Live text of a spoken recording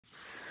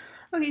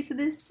Okay, so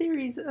this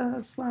series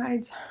of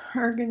slides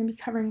are going to be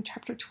covering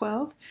Chapter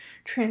 12,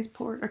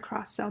 Transport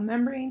Across Cell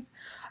Membranes.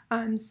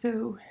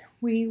 So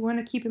we want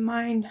to keep in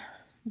mind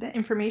the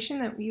information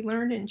that we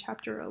learned in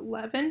Chapter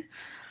 11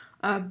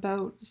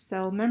 about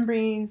cell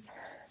membranes,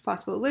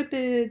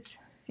 phospholipids,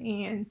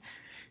 and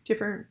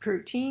different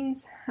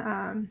proteins.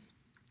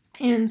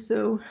 And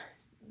so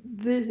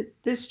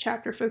this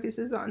chapter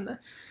focuses on the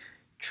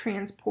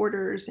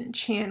transporters and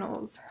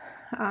channels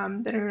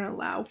that are going to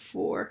allow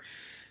for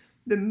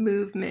the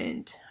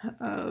movement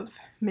of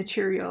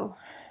material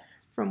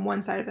from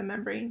one side of a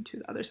membrane to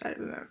the other side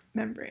of a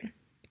membrane.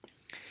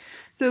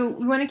 So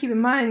we want to keep in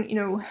mind,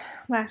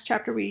 last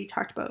chapter we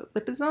talked about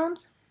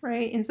liposomes,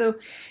 right? And so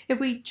if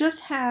we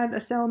just had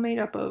a cell made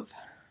up of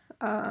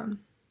the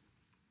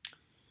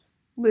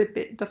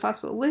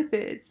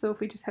phospholipids, so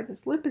if we just had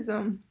this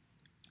liposome,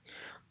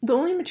 the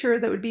only material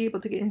that would be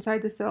able to get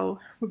inside the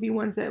cell would be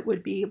ones that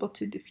would be able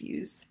to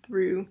diffuse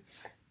through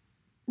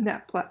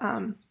that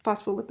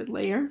phospholipid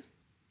layer.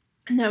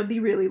 And that would be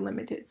really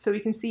limited. So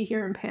we can see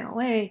here in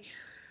panel A,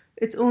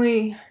 it's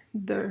only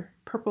the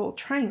purple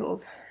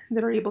triangles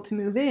that are able to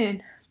move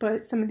in,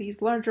 but some of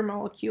these larger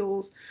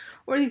molecules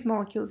or these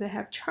molecules that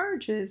have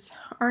charges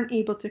aren't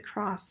able to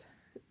cross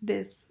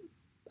this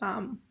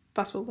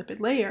phospholipid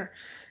layer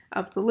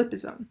of the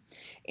liposome.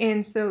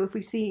 And so if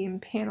we see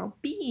in panel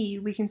B,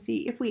 we can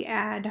see if we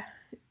add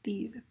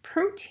these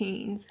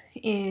proteins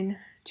in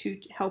to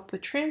help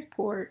with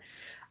transport,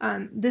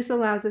 this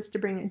allows us to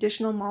bring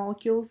additional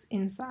molecules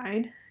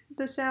inside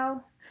the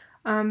cell,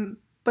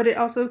 but it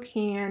also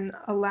can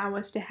allow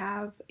us to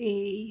have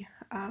a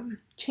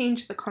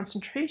change the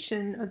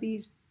concentration of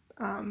these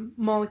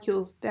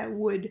molecules that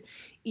would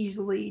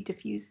easily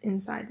diffuse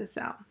inside the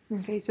cell.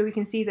 Okay, so we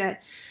can see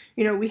that,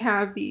 we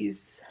have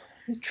these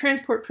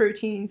transport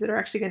proteins that are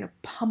actually going to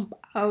pump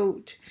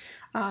out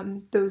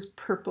those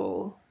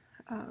purple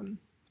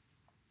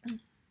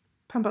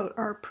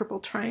our purple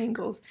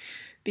triangles,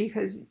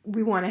 because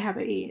we want to have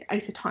an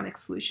isotonic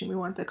solution. We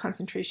want the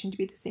concentration to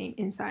be the same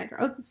inside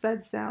or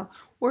outside the cell,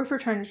 or if we're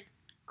trying to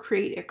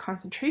create a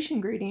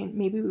concentration gradient,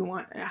 maybe we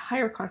want a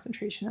higher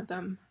concentration of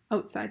them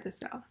outside the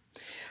cell.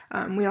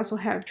 We also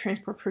have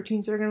transport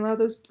proteins that are going to allow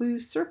those blue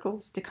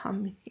circles to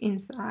come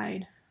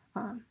inside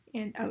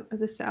and out of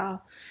the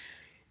cell.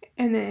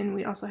 And then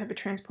we also have a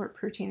transport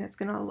protein that's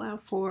going to allow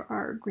for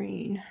our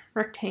green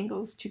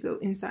rectangles to go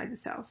inside the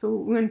cell. So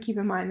we want to keep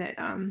in mind that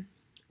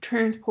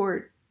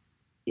transport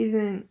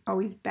isn't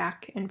always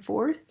back and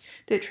forth.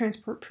 That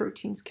transport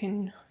proteins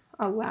can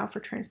allow for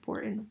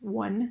transport in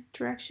one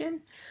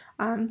direction.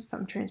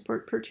 Some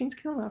transport proteins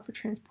can allow for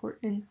transport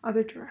in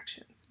other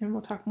directions. And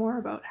we'll talk more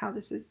about how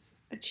this is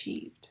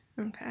achieved.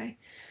 Okay.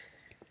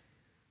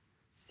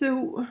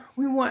 So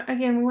we want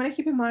to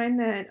keep in mind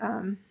that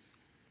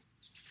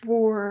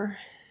for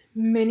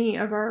many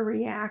of our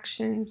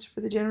reactions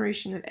for the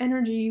generation of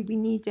energy, we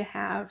need to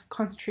have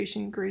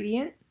concentration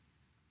gradient.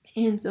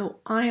 And so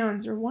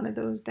ions are one of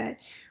those that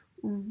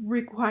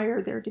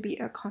require there to be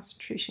a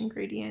concentration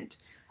gradient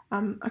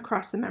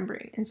across the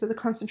membrane. And so the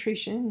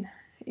concentration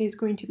is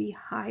going to be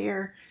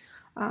higher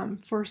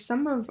for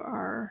some of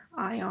our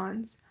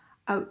ions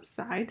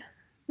outside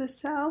the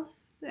cell,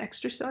 the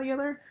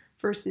extracellular,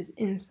 versus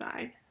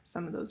inside.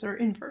 Some of those are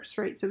inverse,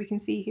 right? So we can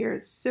see here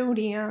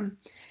sodium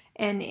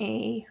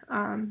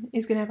Na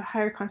is going to have a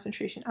higher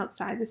concentration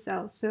outside the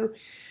cell. So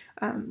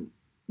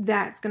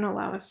that's going to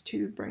allow us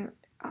to bring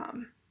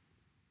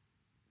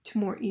to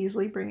more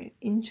easily bring it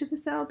into the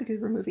cell because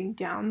we're moving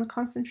down the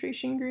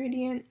concentration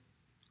gradient.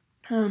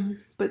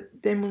 But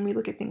then when we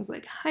look at things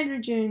like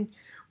hydrogen,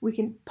 we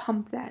can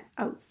pump that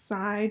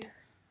outside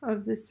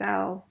of the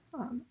cell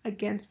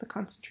against the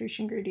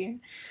concentration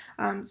gradient.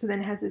 So then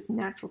it has this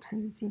natural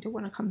tendency to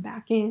want to come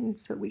back in,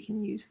 so we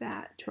can use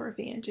that to our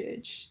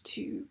advantage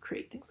to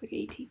create things like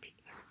ATP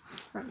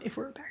if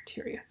we're a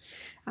bacteria.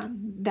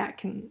 That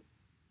can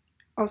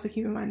also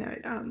keep in mind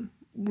that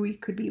we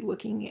could be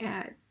looking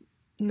at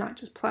not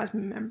just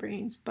plasma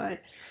membranes, but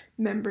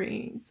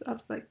membranes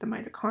of like the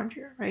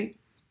mitochondria, right?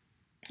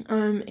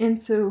 And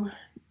so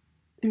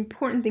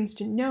important things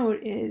to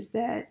note is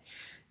that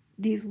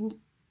these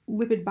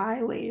lipid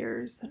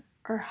bilayers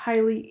are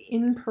highly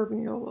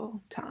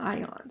impermeable to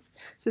ions.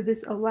 So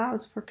this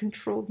allows for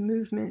controlled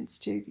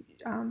movements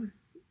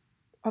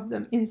of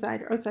them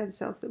inside or outside the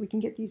cell so that we can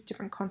get these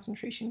different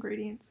concentration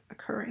gradients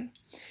occurring.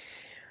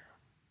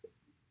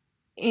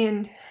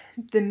 And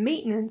the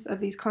maintenance of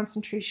these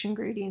concentration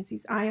gradients,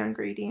 these ion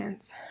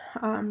gradients,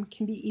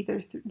 can be either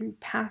through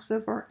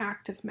passive or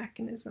active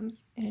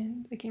mechanisms.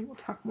 And again, we'll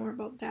talk more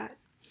about that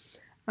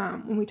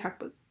when we talk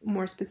about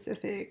more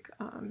specific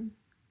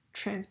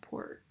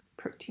transport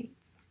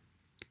proteins.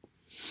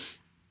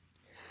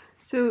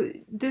 So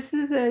this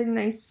is a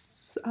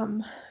nice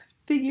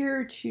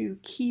figure to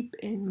keep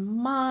in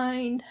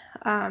mind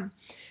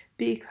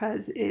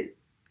because it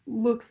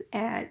looks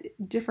at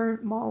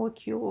different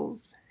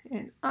molecules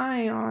and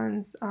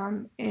ions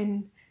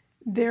and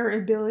their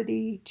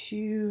ability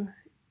to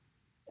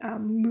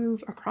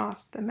move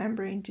across the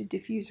membrane, to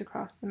diffuse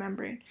across the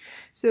membrane.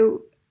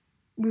 So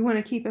we want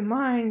to keep in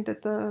mind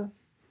that our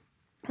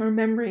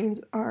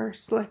membranes are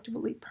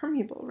selectively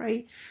permeable,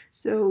 right?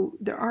 So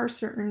there are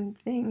certain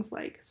things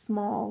like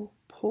small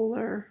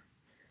polar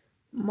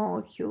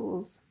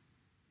molecules,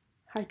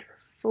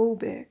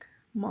 hydrophobic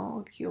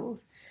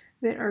molecules,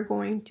 that are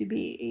going to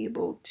be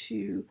able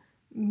to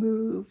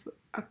move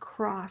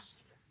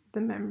across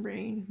the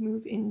membrane,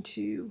 move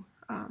into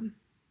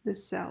the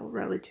cell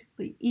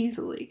relatively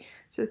easily.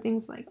 So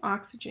things like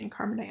oxygen,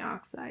 carbon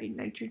dioxide,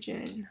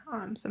 nitrogen,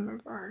 some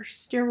of our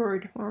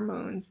steroid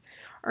hormones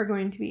are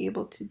going to be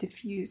able to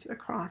diffuse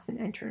across and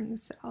enter in the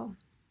cell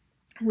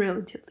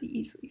relatively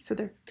easily. So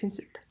they're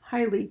considered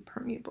highly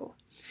permeable.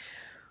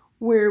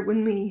 Where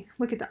when we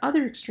look at the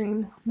other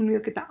extreme, when we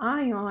look at the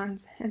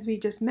ions, as we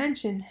just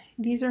mentioned,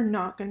 these are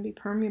not going to be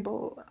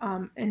permeable.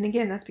 And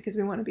again, that's because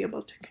we want to be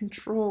able to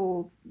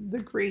control the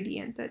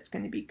gradient that's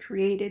going to be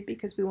created,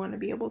 because we want to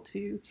be able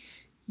to,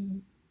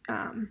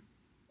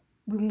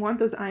 we want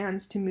those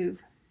ions to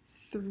move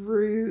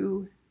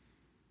through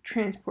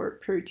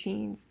transport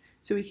proteins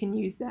so we can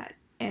use that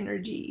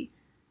energy,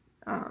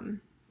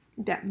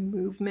 that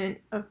movement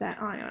of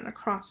that ion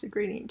across the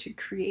gradient to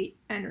create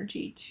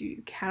energy to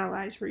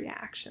catalyze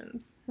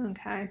reactions.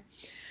 Okay,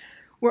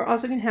 we're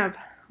also going to have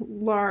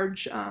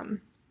large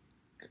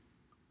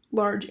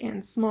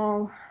and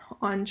small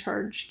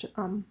uncharged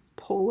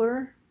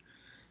polar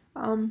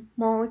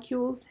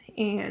molecules,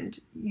 and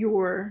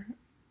your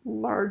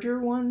larger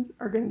ones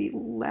are going to be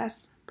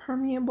less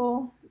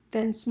permeable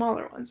than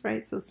smaller ones,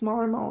 right? So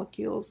smaller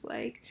molecules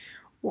like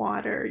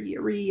water,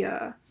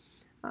 urea,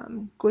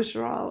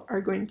 glycerol are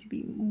going to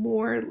be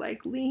more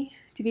likely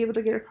to be able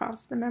to get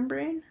across the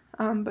membrane,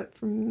 but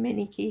for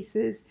many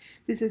cases,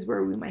 this is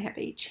where we might have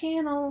a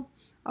channel,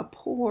 a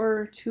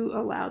pore to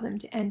allow them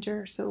to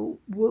enter. So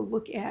we'll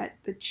look at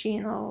the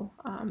channel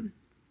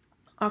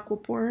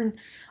aquaporin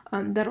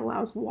that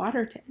allows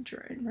water to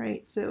enter in,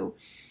 right? So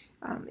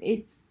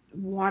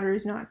water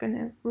is not going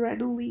to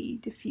readily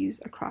diffuse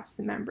across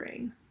the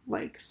membrane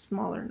like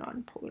smaller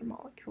nonpolar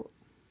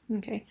molecules.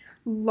 Okay,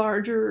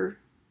 larger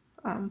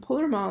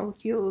polar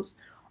molecules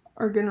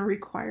are going to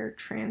require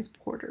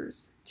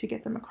transporters to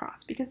get them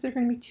across, because they're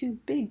going to be too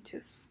big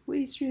to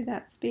squeeze through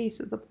that space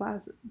of the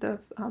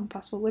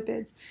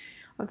phospholipids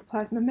of the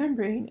plasma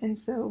membrane, and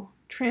so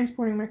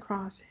transporting them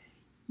across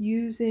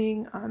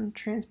using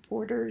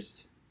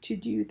transporters to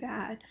do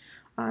that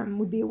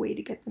would be a way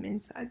to get them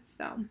inside the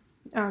cell.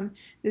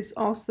 This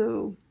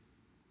also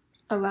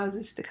allows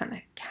us to kind of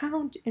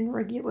count and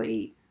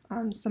regulate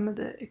some of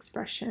the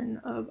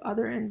expression of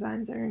other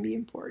enzymes that are going to be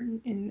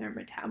important in their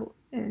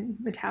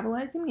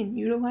metabolizing and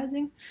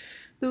utilizing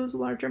those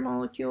larger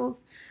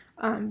molecules,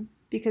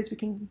 because we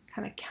can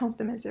kind of count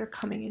them as they're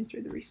coming in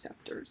through the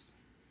receptors.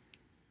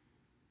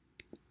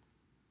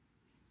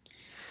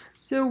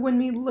 So when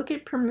we look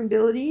at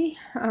permeability,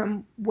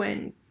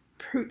 when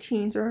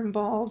proteins are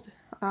involved,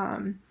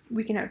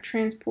 we can have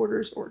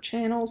transporters or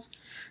channels.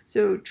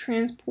 So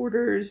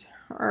transporters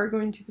are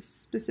going to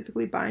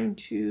specifically bind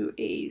to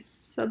a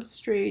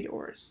substrate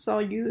or a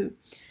solute,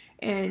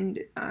 and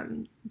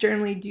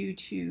generally due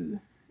to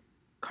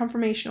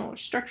conformational or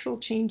structural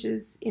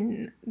changes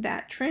in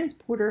that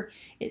transporter,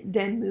 it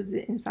then moves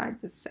it inside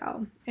the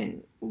cell.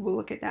 And we'll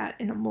look at that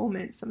in a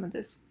moment, some of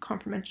this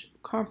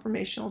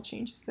conformational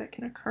changes that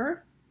can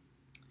occur.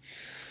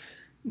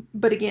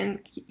 But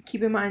again,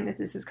 keep in mind that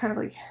this is kind of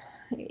like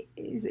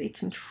is a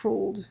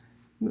controlled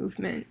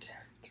movement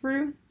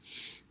through.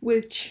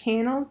 With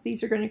channels,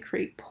 these are going to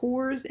create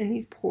pores, and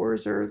these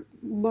pores are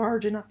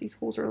large enough, these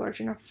holes are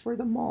large enough for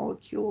the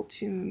molecule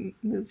to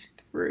move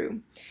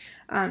through.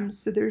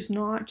 So there's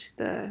not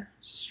the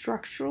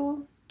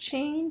structural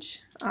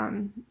change.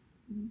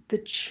 The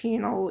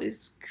channel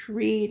is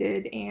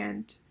created,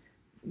 and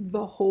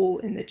the hole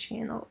in the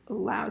channel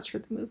allows for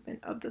the movement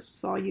of the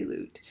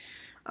solute,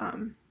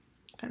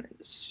 kind of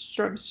the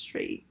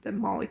substrate, the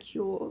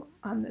molecule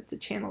that the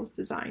channel is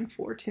designed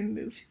for to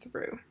move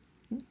through.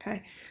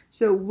 Okay,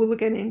 so we'll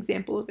look at an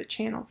example of a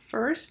channel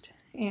first.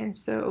 And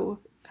so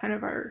kind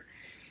of our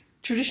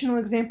traditional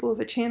example of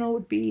a channel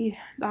would be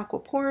the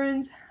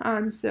aquaporins.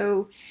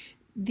 So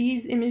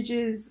these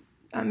images,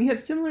 you have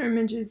similar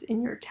images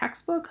in your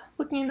textbook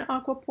looking at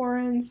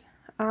aquaporins,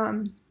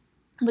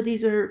 but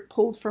these are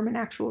pulled from an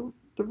actual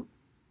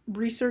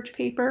research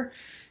paper.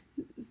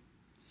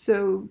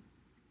 So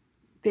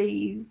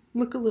they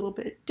look a little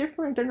bit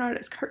different. They're not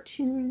as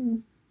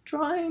cartoon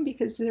drawing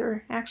because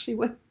they're actually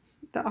what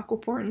the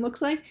aquaporin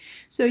looks like.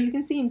 So you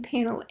can see in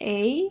panel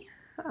A,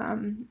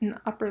 in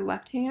the upper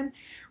left hand,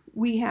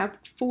 we have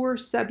 4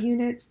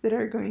 subunits that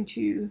are going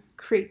to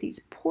create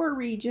these pore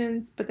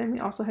regions, but then we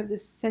also have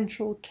this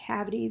central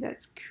cavity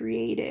that's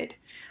created.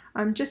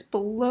 Just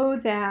below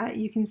that,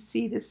 you can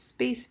see this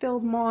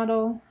space-filled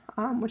model,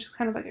 which is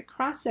kind of like a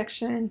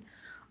cross-section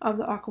of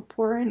the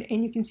aquaporin,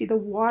 and you can see the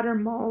water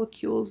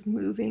molecules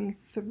moving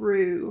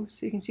through.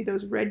 So you can see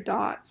those red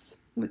dots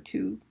with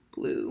 2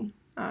 blue.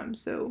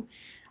 So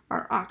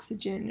our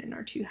oxygen and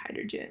our 2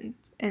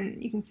 hydrogens,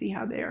 and you can see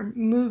how they are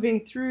moving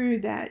through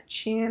that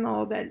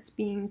channel that's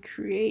being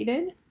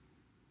created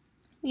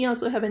We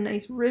also have a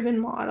nice ribbon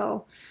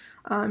model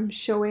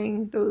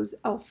showing those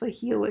alpha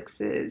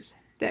helixes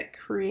that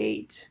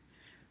create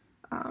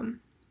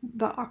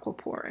the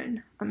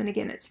aquaporin. And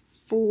again, it's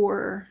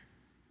 4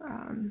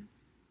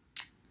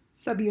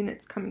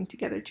 subunits coming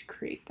together to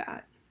create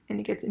that. And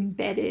it gets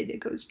embedded, it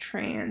goes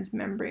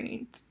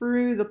transmembrane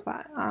through the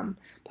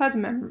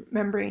plasma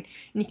membrane,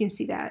 and you can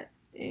see that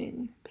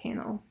in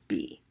panel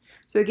B.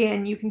 So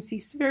again, you can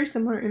see very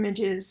similar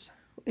images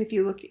if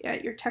you look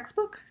at your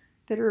textbook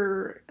that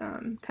are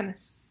kind of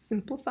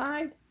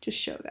simplified to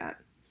show that.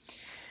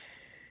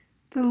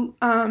 The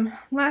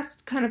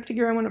last kind of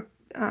figure I want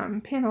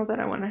to panel that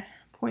I want to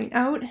point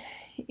out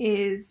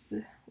is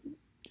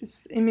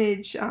this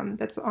image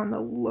that's on the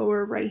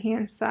lower right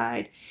hand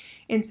side.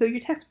 And so your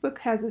textbook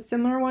has a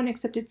similar one,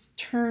 except it's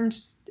turned,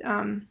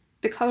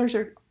 the colors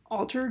are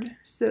altered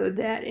so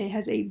that it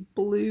has a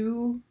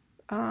blue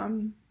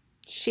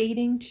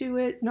shading to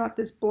it, not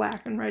this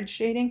black and red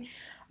shading.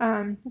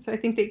 So I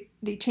think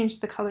they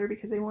changed the color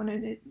because they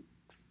wanted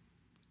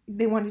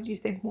you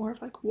to think more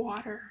of like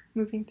water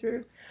moving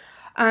through.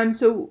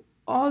 So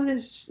all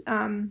this,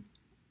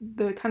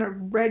 the kind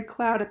of red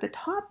cloud at the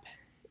top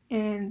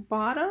and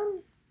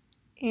bottom,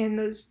 and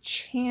those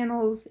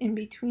channels in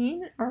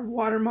between are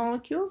water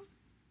molecules.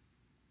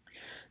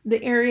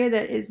 The area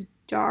that is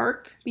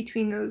dark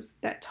between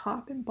that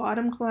top and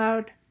bottom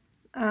cloud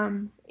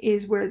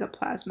is where the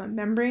plasma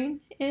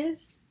membrane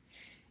is.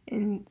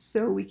 And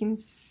so we can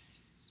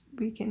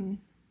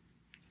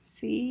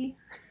see,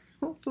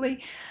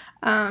 hopefully,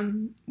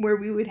 where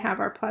we would have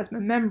our plasma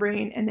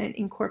membrane, and then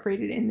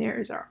incorporated in there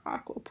is our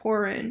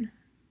aquaporin.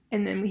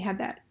 And then we have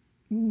that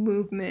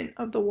movement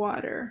of the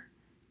water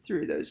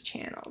through those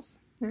channels.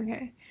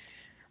 Okay,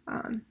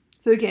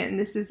 so again,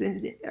 this is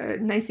a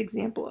nice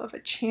example of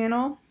a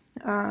channel,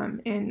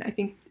 and I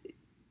think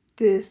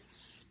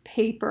this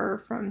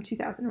paper from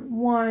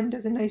 2001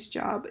 does a nice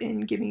job in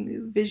giving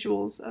you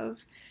visuals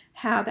of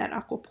how that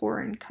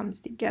aquaporin comes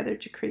together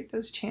to create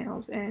those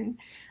channels. And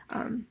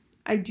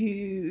I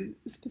do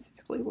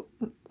specifically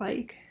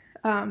like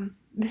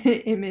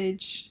the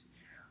image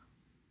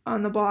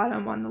on the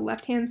bottom on the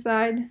left hand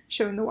side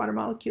showing the water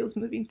molecules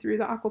moving through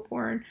the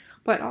aquaporin,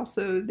 but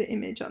also the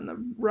image on the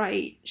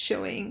right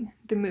showing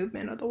the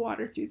movement of the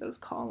water through those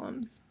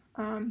columns.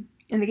 And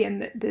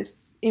again,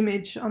 this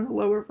image on the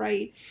lower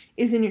right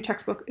is in your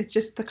textbook. It's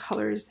just the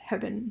colors have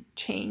been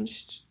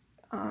changed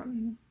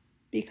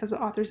because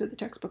the authors of the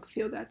textbook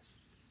feel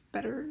that's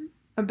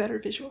a better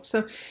visual.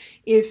 So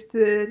if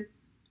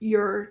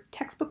your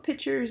textbook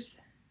pictures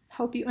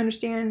help you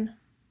understand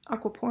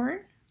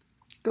aquaporin,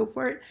 go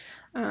for it.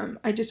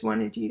 I just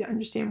wanted you to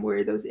understand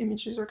where those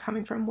images are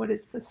coming from. What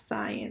is the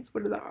science?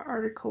 What are the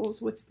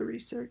articles? What's the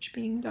research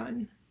being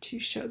done to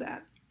show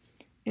that?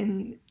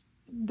 And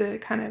the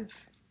kind of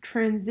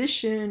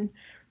transition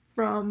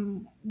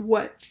from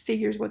what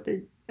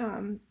the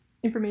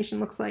information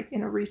looks like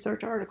in a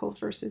research article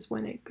versus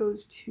when it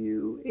goes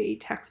to a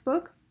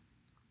textbook,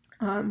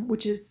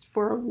 which is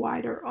for a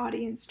wider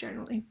audience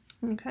generally.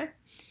 Okay.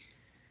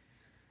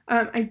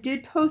 I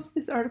did post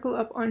this article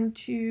up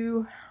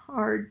onto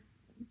our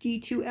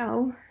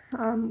D2L,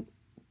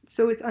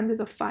 so it's under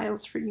the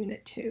files for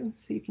Unit 2,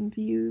 so you can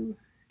view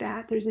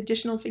that. There's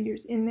additional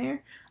figures in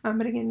there,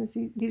 but again,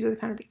 these are the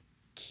kind of the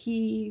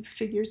key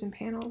figures and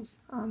panels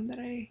that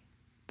I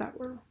thought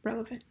were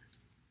relevant.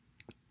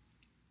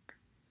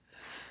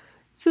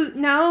 So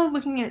now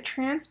looking at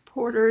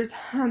transporters,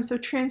 so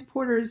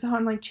transporters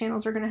on like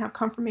channels are going to have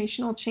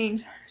conformational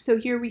change. So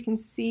here we can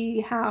see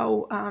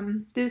how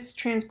this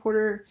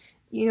transporter,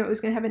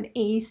 is going to have an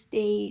A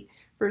state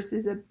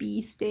versus a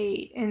B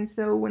state. And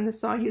so when the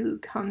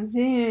solute comes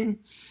in,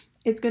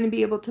 it's going to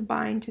be able to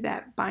bind to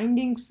that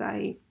binding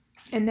site.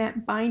 And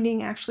that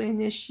binding actually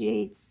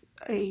initiates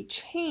a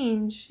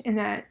change in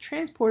that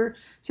transporter.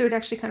 So it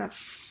actually kind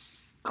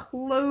of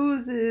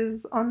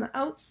closes on the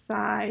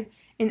outside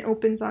and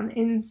opens on the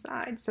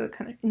inside, so it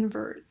kind of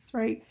inverts,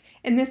 right?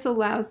 And this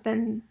allows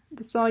then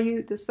the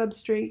solute, the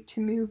substrate,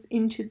 to move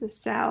into the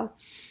cell.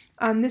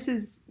 In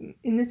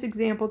this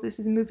example, this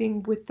is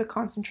moving with the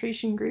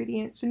concentration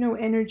gradient, so no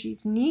energy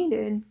is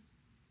needed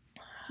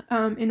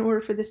in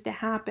order for this to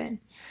happen.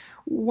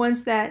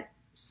 Once that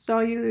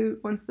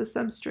solute, once the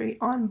substrate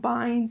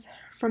on-binds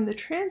from the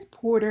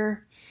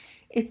transporter,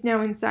 it's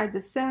now inside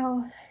the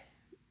cell.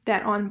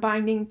 That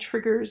on-binding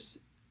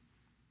triggers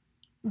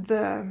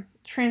the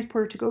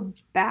transporter to go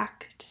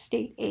back to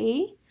state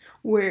A,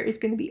 where it's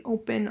going to be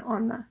open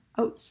on the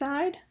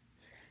outside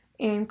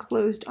and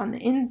closed on the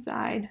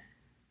inside.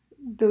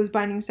 Those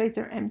binding sites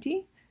are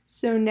empty.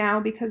 So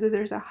now, because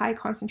there's a high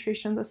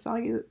concentration of the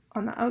solute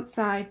on the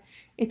outside,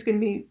 it's going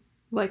to be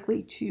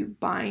likely to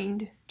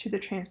bind to the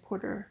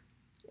transporter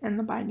and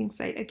the binding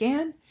site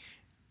again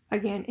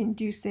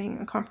inducing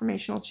a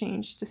conformational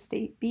change to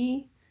state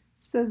B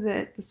so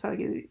that the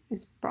solute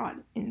is brought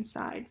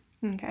inside.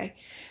 Okay,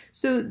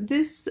 so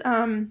this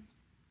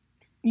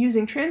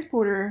using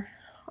transporter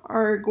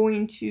are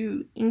going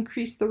to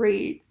increase the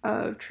rate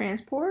of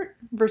transport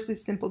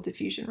versus simple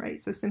diffusion, right?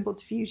 So simple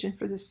diffusion,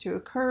 for this to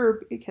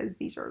occur, because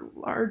these are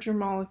larger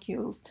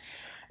molecules,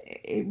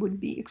 it would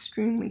be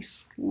extremely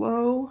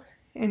slow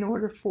in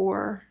order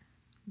for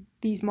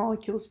these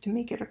molecules to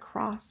make it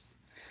across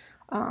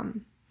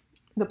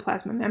the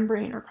plasma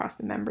membrane or across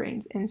the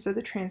membranes, and so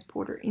the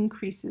transporter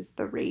increases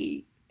the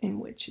rate in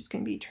which it's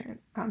going to be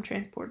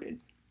transported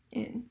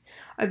in.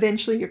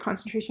 Eventually your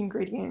concentration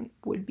gradient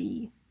would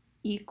be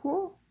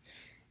equal,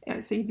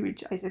 so you'd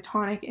reach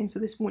isotonic, and so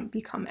this wouldn't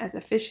become as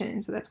efficient,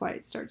 and so that's why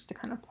it starts to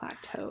kind of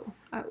plateau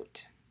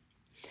out.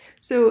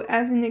 So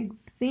as an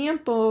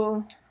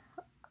example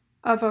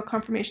of a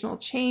conformational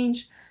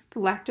change, the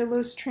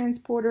lactulose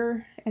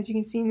transporter, as you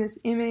can see in this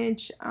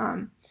image,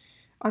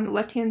 on the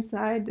left-hand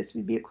side, this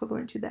would be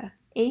equivalent to the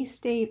A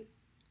state.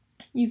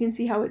 You can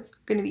see how it's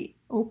going to be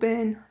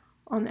open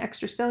on the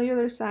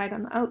extracellular side,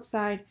 on the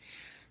outside.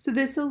 So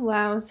this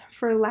allows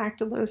for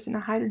lactulose and a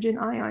hydrogen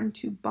ion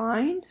to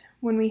bind.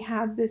 When we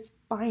have this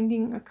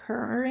binding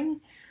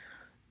occurring,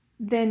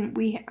 then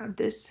we have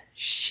this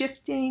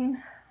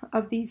shifting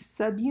of these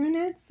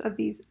subunits, of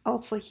these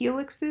alpha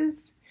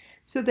helixes,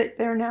 so that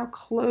they're now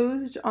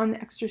closed on the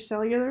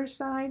extracellular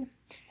side,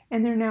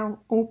 and they're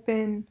now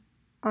open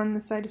on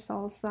the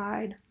cytosol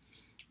side,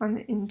 on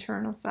the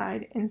internal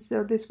side, and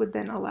so this would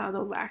then allow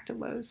the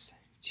lactulose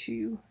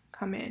to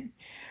come in.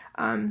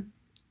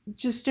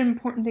 Just an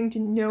important thing to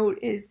note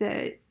is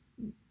that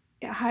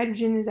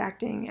hydrogen is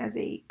acting as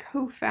a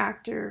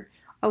cofactor,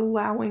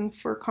 allowing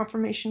for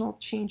conformational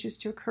changes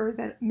to occur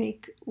that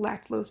make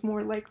lactulose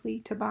more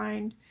likely to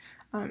bind.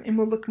 And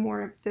we'll look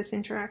more at this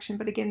interaction,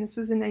 but again, this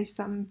was a nice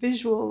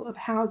visual of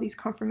how these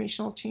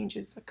conformational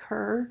changes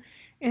occur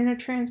in a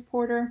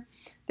transporter,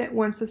 that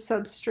once a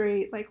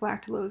substrate like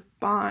lactulose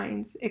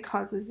binds, it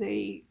causes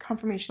a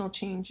conformational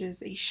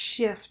changes, a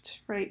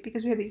shift, right?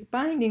 Because we have these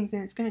bindings,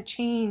 and it's going to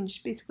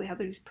change basically how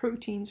these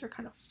proteins are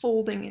kind of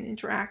folding and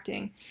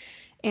interacting,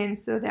 and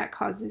so that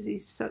causes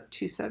these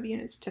two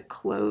subunits to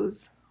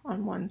close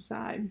on one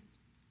side,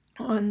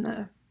 on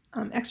the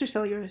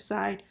extracellular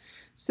side,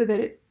 so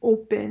that it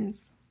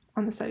opens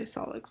on the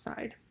cytosolic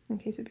side.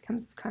 Okay, so it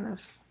becomes this it's kind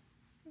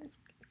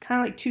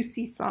of like two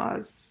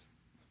seesaws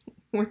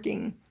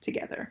working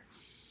together.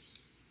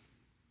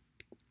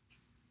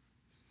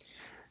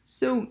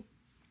 So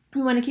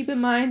we want to keep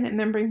in mind that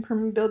membrane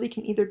permeability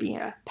can either be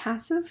a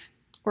passive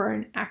or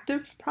an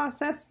active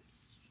process.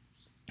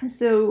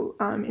 So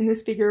in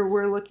this figure,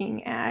 we're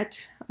looking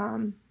at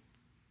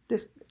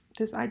this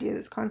idea,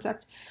 this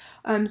concept.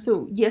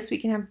 So yes, we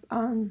can have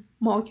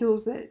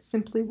molecules that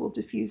simply will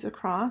diffuse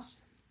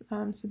across,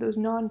 so those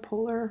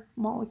non-polar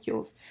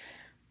molecules.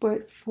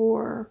 But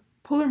for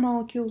polar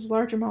molecules,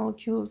 larger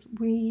molecules,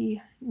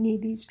 we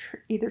need these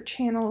either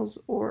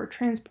channels or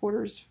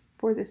transporters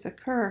for this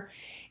occur.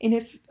 And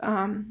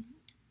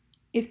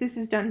if this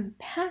is done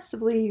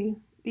passively,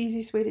 the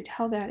easiest way to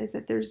tell that is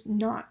that there's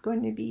not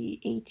going to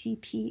be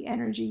ATP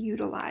energy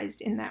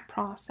utilized in that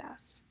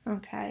process,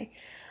 okay?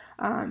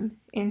 And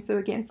so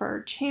again, for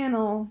our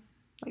channel,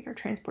 like our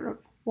transport of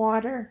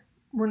water,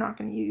 we're not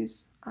going to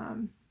use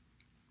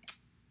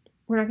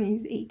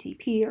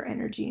ATP or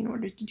energy in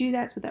order to do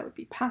that, so that would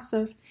be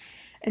passive.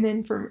 And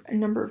then for a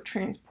number of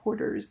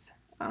transporters,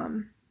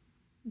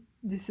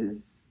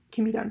 this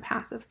can be done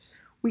passive.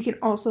 We can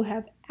also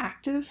have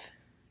active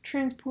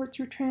transport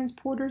through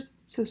transporters.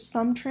 So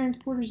some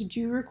transporters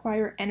do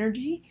require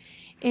energy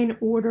in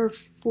order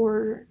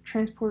for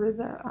transport of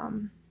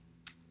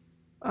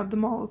the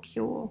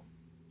molecule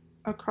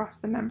across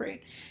the membrane.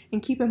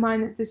 And keep in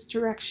mind that this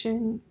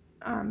direction,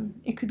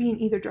 it could be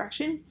in either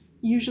direction.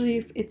 Usually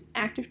if it's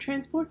active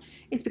transport,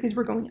 it's because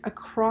we're going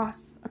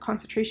across a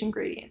concentration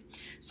gradient.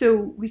 So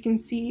we can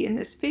see in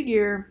this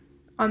figure,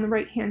 on the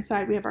right hand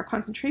side, we have our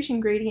concentration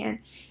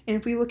gradient, and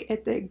if we look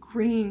at the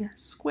green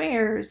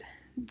squares,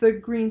 the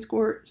green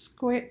squares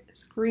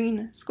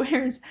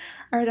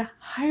are at a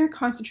higher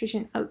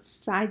concentration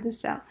outside the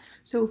cell.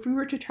 So if we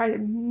were to try to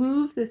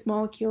move this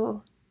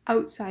molecule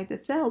outside the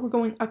cell, we're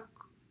going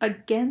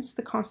against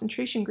the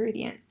concentration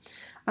gradient.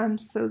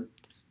 So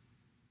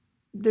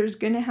there's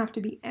going to have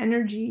to be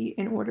energy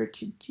in order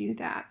to do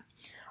that.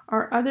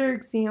 Our other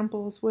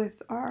examples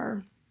with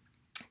our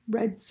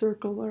red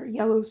circle or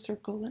yellow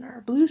circle and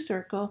our blue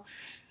circle,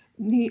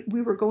 we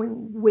were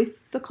going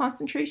with the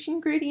concentration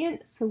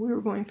gradient, so we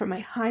were going from a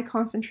high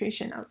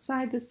concentration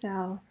outside the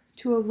cell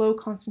to a low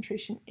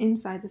concentration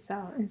inside the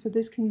cell, and so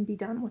this can be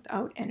done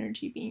without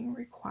energy being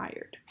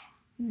required.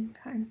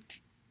 Okay.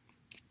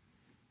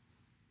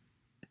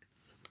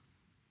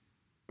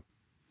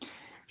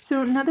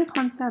 So another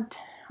concept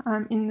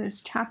in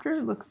this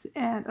chapter looks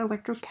at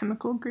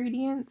electrochemical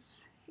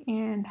gradients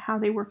and how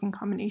they work in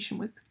combination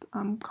with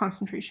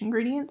concentration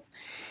gradients.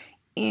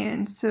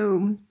 And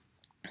so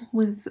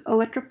with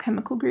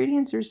electrochemical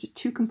gradients, there's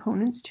two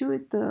components to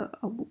it: the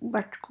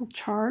electrical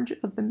charge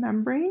of the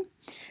membrane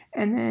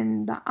and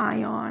then the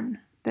ion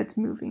that's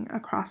moving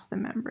across the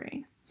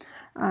membrane.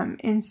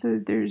 And so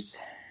there's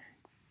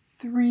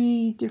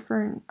three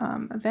different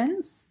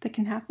events that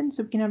can happen.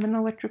 So we can have an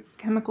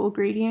electrochemical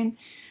gradient,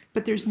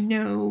 but there's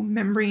no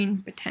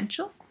membrane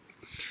potential,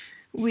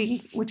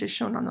 which is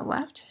shown on the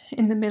left.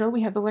 In the middle,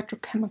 we have the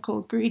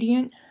electrochemical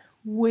gradient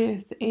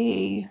with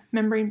a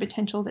membrane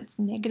potential that's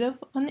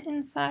negative on the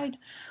inside,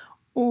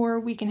 or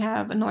we can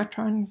have an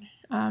electron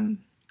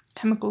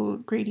chemical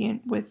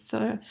gradient with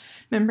the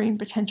membrane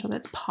potential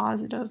that's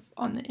positive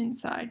on the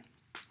inside.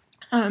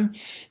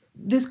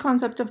 This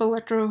concept of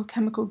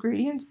electrochemical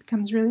gradients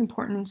becomes really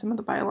important in some of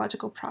the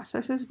biological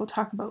processes we'll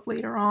talk about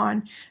later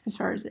on, as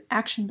far as the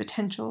action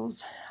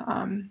potentials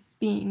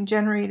being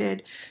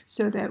generated,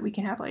 so that we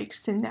can have like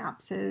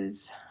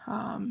synapses,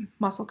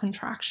 muscle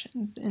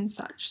contractions, and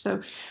such.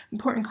 So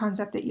important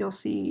concept that you'll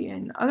see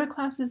in other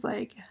classes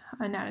like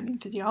anatomy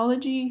and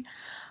physiology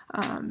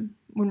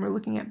when we're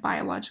looking at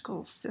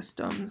biological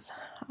systems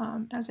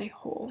as a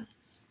whole.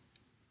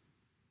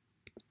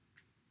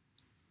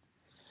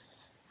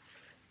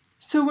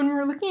 So when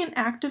we're looking at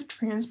active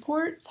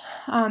transports,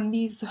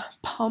 these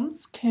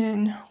pumps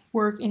can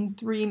work in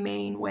three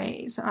main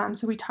ways.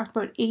 So we talked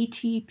about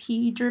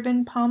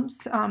ATP-driven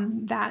pumps,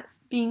 that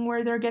being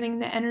where they're getting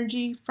the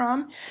energy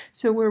from.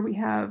 So where we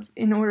have,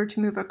 in order to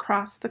move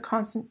across the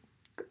concentration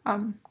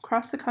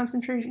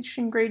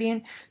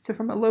gradient, so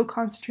from a low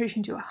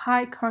concentration to a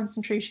high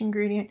concentration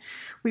gradient,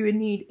 we would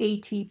need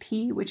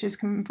ATP, which is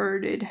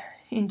converted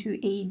into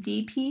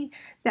ADP.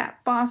 That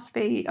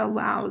phosphate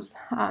allows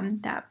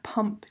that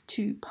pump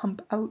to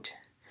pump out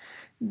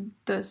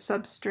the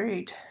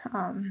substrate,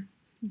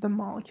 the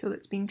molecule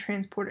that's being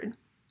transported.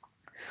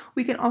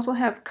 We can also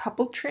have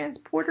coupled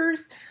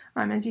transporters,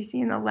 as you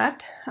see in the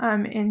left,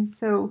 and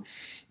so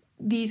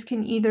these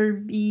can either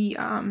be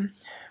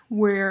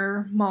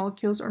where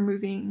molecules are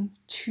moving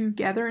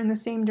together in the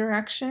same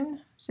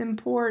direction,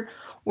 symport,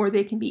 or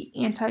they can be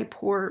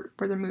antiport,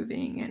 where they're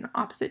moving in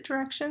opposite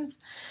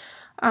directions.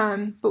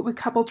 But with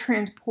coupled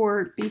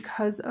transport,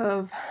 because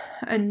of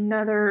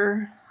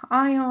another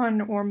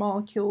ion or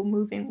molecule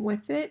moving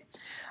with it,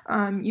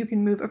 you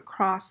can move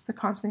across the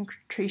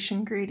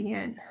concentration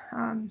gradient.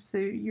 So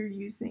you're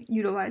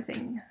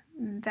utilizing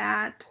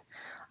that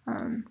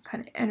kind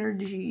of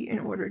energy in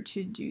order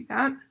to do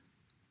that.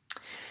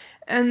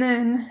 And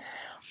then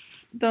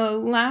the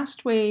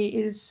last way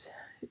is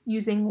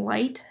using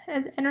light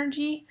as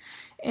energy,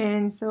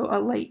 and so a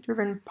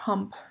light-driven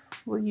pump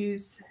will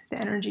use the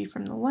energy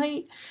from the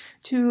light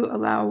to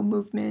allow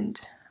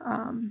movement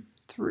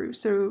through.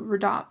 So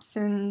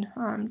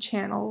rhodopsin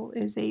channel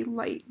is a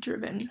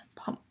light-driven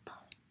pump.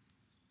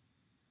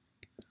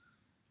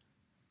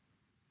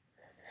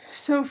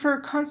 So for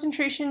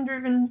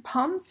concentration-driven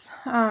pumps,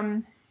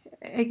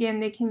 again,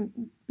 they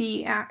can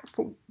be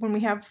when we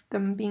have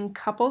them being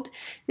coupled,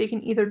 they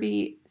can either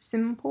be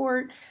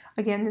symport.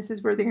 Again, this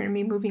is where they're going to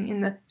be moving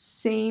in the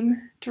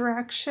same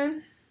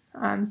direction.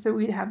 So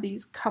we'd have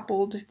these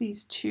coupled,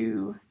 these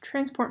two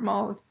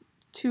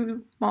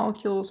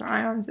molecules or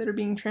ions that are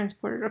being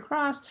transported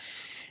across,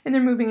 and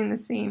they're moving in the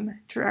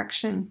same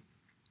direction.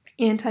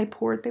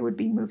 Antiport, they would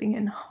be moving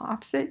in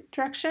opposite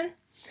direction.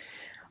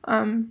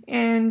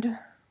 And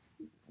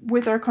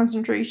with our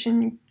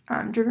concentration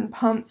driven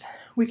pumps,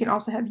 we can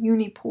also have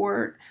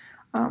uniport,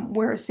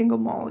 where a single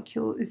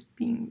molecule is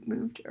being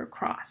moved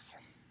across.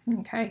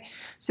 Okay,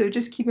 so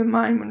just keep in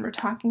mind when we're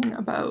talking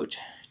about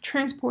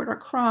transport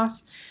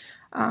across,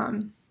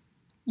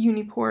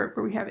 uniport,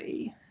 where we have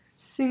a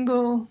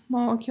single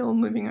molecule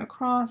moving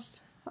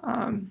across.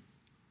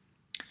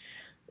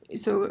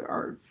 So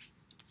our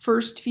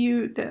first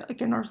view,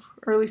 like in our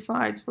early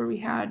slides where we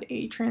had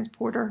a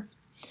transporter,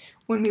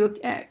 when we look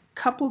at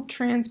coupled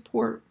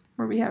transport,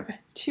 where we have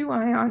two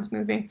ions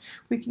moving,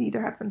 we can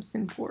either have them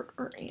symport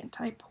or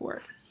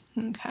antiport.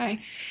 Okay,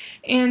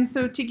 and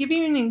so to give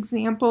you an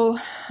example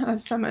of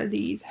some of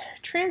these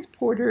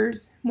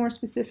transporters, more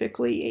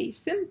specifically a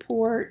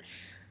symport,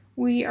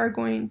 we are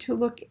going to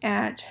look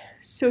at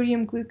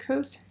sodium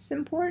glucose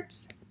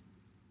symports.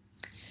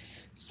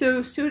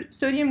 So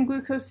sodium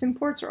glucose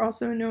symports are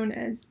also known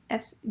as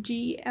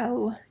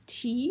SGLT.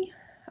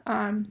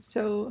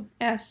 So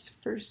S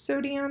for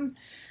sodium,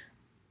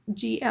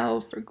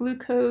 GL for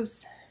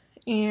glucose,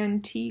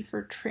 and T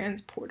for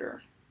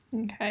transporter.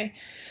 Okay,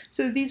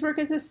 so these work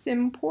as a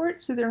symport,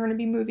 so they're going to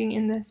be moving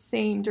in the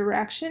same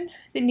direction.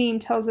 The name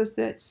tells us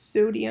that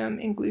sodium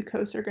and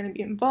glucose are going to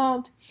be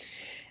involved.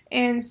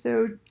 And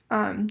so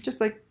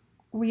just like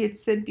we had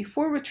said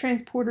before with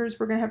transporters,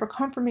 we're going to have a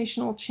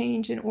conformational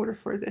change in order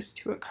for this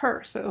to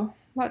occur. So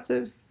lots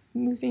of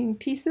moving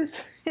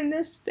pieces in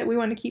this that we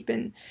want to keep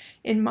in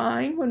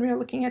mind when we're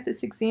looking at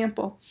this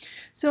example.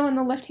 So on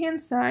the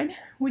left-hand side,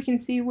 we can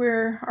see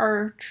where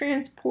our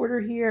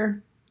transporter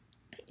here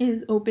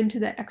is open to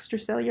the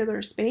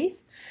extracellular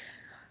space.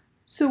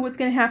 So what's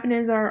going to happen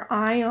is our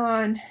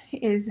ion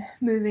is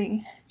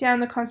moving down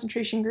the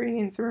concentration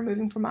gradient, so we're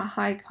moving from a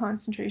high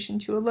concentration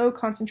to a low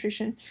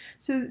concentration.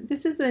 So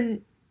this is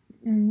a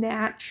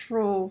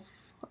natural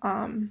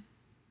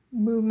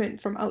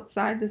movement from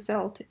outside the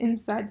cell to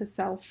inside the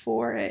cell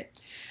for it.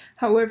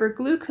 However,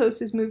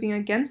 glucose is moving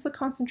against the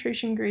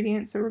concentration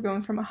gradient, so we're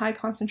going from a high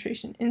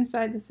concentration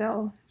inside the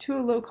cell to a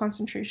low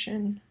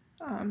concentration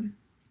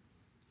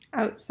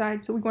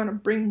outside, so we want to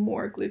bring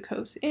more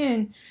glucose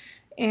in.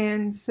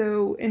 And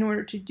so in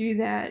order to do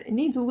that, it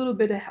needs a little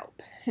bit of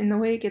help. And the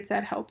way it gets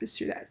that help is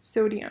through that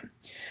sodium.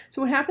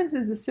 So what happens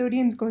is the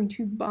sodium is going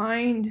to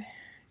bind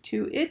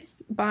to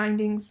its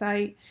binding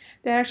site.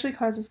 That actually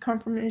causes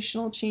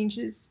conformational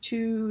changes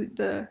to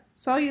the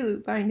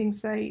solute binding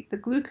site, the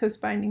glucose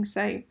binding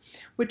site,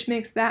 which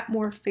makes that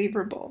more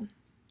favorable.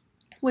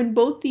 When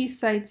both these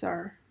sites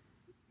are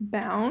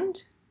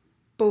bound,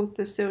 both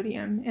the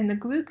sodium and the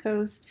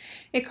glucose,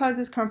 it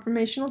causes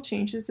conformational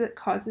changes that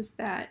causes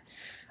that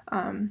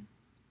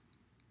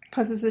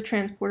causes the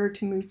transporter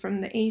to move from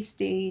the A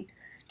state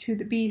to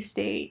the B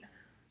state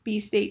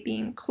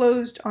being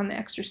closed on the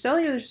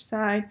extracellular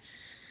side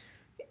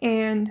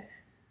and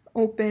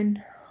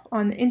open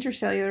on the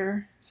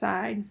intercellular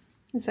side,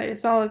 the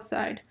cytosolic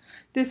side.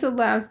 This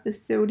allows the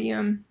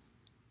sodium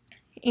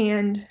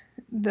and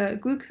the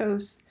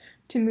glucose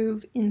to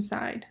move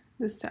inside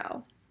the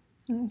cell.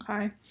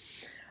 Okay,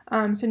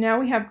 so now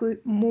we have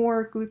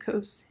more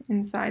glucose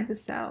inside the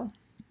cell.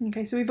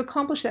 Okay, so we've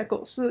accomplished that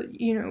goal. So,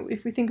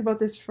 if we think about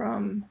this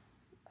from,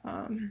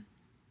 a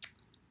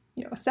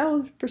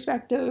cell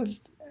perspective,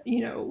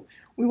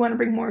 we want to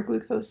bring more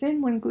glucose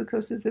in when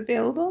glucose is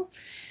available.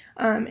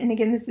 And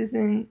again, this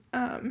isn't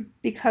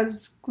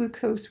because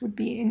glucose would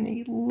be in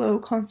a lower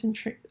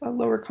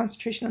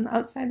concentration on the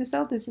outside of the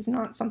cell. This is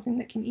not something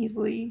that can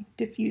easily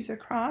diffuse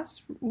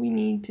across. We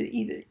need to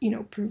either,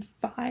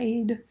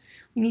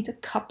 we need to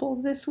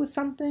couple this with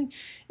something.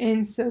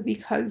 And so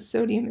because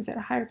sodium is at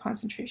a higher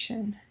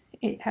concentration,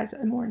 it has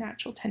a more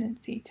natural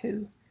tendency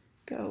to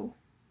go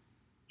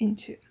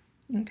into.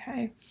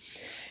 Okay.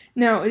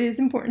 Now, it is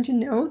important to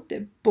note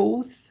that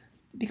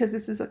because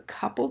this is a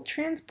coupled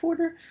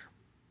transporter,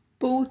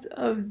 both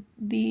of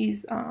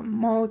these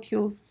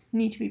molecules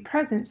need to be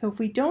present. So if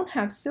we don't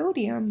have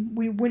sodium,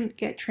 we wouldn't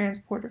get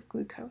transport of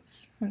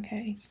glucose.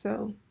 Okay,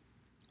 so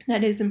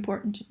that is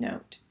important to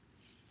note.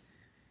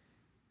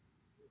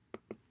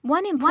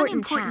 One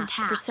important task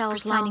for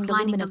cells lining the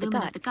lumen of the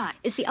gut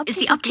is the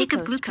uptake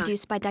of glucose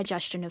produced by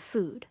digestion of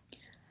food.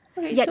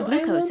 Okay, Yet so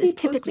glucose is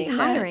typically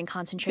higher in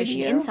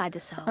concentration inside the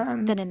cells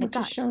than in the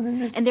gut,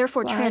 and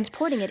therefore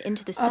transporting it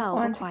into the cell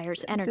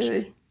requires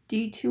energy.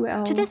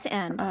 D2L, to this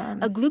end,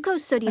 a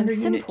glucose-sodium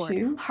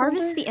symport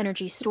harvests the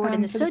energy stored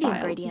in the sodium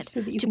gradient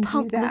to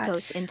pump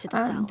glucose into the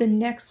cell. The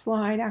next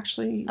slide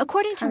actually,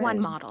 according to one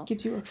model,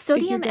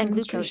 sodium and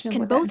glucose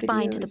can both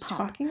bind to the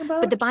pump,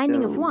 but the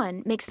binding of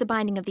one makes the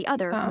binding of the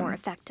other more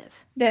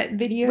effective. That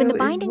video when the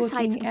binding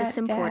sites of the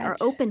symport are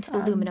open to the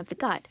lumen of the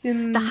gut,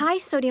 the high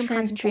sodium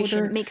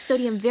concentration makes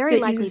sodium very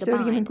likely to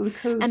bind,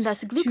 and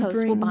thus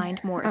glucose will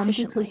bind more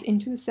efficiently.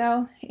 Into the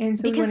cell. And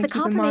so because the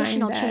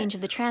conformational change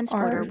of the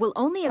transporter will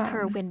only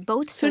occur when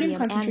both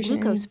sodium and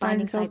glucose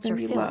binding sites are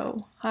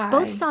filled.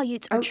 Both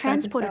solutes are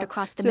transported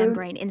across the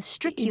membrane in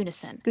strict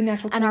unison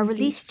and are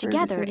released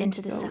together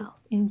into the cell.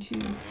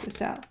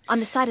 On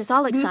the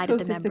cytosolic side of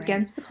the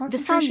membrane, the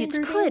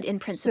solutes could, in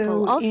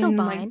principle, also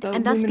bind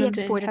and thus be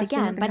exported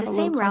again by the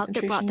same route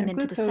that brought them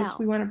into the cell.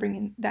 We want to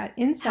bring that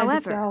inside However,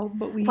 the cell,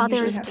 but we while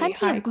there is have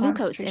plenty of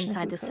glucose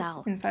inside the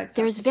cell,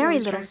 there is very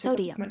little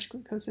sodium.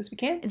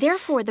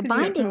 Therefore, the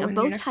binding of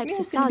both types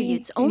of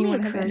solutes only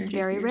occurs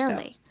very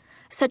rarely,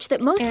 such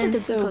that most of the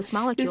glucose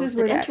molecules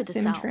that enter the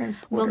cell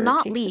will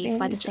not leave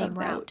by the same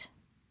route.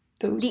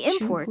 The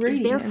import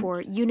is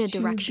therefore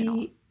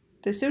unidirectional.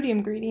 The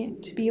sodium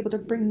gradient to be able to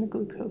bring the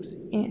glucose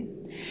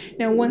in.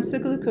 Now, once the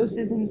glucose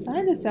is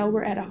inside the cell,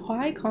 we're at a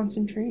high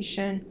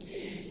concentration.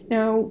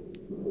 Now,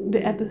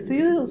 the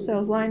epithelial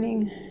cells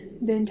lining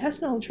the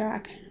intestinal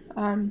tract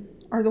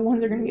are the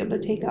ones that are going to be able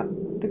to take up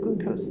the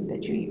glucose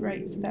that you eat,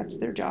 right? So that's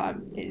their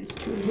job, is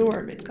to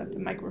absorb. It's got the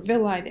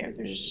microvilli there.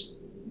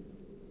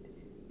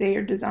 They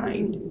are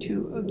designed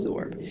to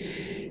absorb.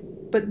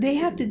 But they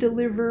have to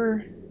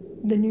deliver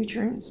the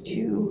nutrients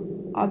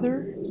to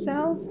other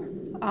cells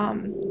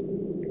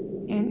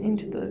and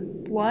into the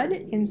blood.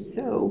 And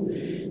so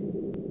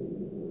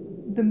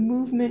the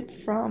movement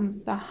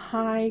from the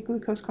high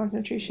glucose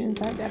concentration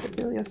inside the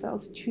epithelial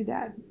cells to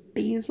that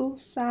basal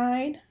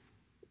side,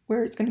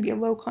 where it's going to be a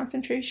low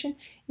concentration,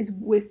 is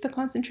with the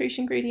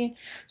concentration gradient.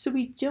 So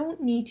we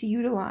don't need to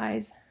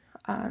utilize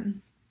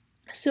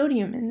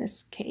sodium in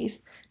this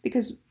case,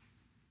 because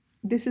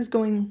this is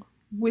going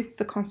with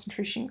the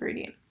concentration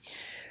gradient.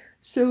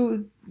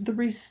 So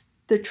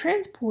the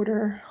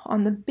transporter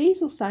on the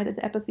basal side of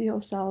the epithelial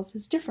cells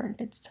is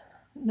different. It's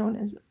known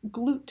as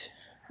GLUT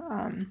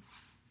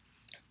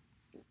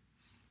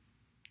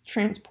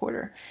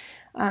transporter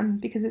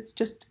because it's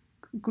just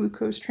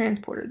glucose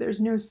transporter. There's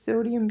no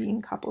sodium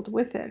being coupled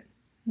with it.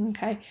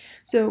 Okay,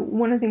 so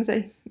one of the things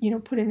I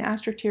put in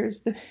asterisk here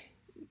is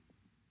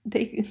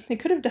they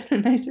could have done a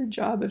nicer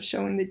job of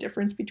showing the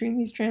difference between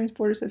these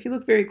transporters. So if you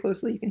look very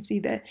closely, you can see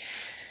that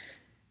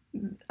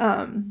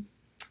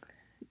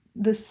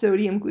the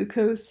sodium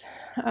glucose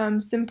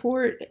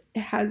symport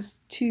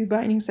has 2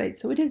 binding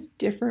sites, so it is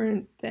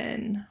different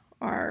than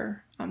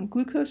our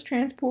glucose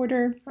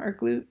transporter, our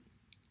GLUT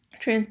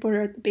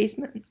transporter at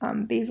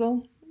the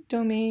basal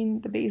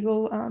domain, the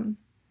basal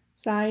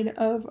side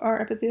of our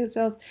epithelial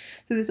cells.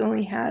 So this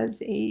only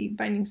has a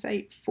binding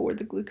site for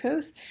the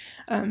glucose,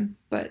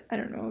 but I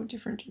don't know,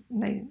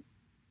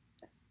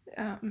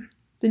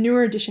 the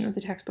newer edition of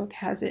the textbook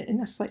has it in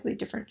a slightly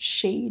different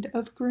shade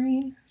of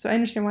green. So I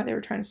understand why they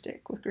were trying to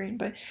stick with green,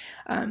 but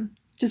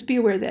just be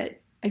aware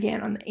that,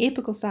 again, on the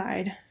apical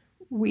side,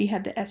 we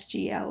have the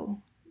SGLT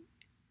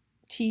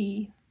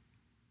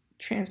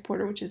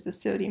transporter, which is the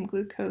sodium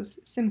glucose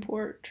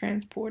symport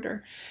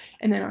transporter.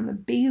 And then on the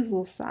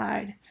basal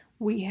side,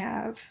 we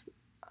have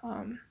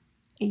a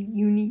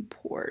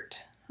uniport.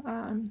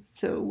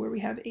 So where we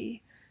have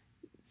a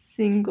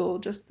single,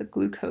 just the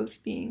glucose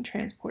being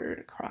transported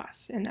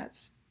across, and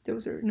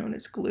those are known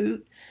as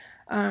GLUT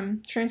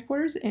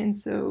transporters. And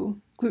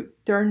so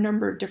there are a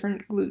number of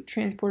different GLUT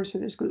transporters. So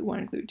there's GLUT1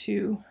 and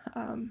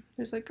GLUT2.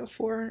 There's like a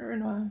 4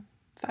 and a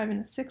 5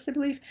 and a 6, I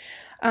believe.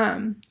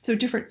 So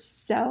different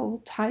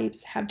cell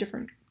types have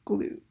different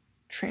GLUT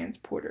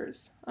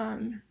transporters.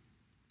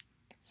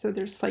 So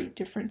there's slight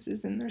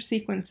differences in their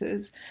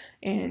sequences,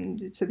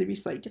 and so there'd be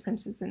slight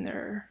differences in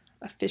their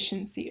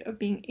efficiency of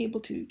being able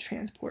to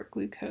transport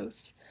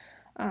glucose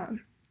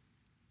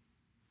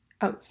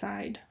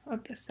outside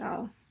of the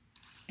cell.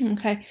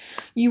 Okay,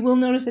 you will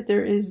notice that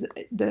there is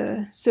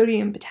the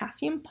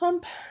sodium-potassium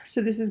pump. So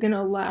this is going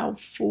to allow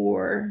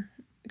for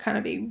kind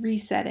of a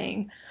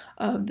resetting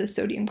of the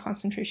sodium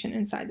concentration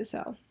inside the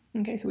cell.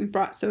 Okay, so we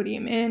brought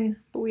sodium in,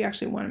 but we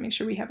actually want to make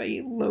sure we have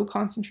a low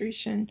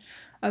concentration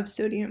of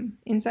sodium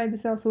inside the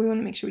cell, so we want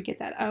to make sure we get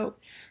that out.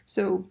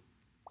 So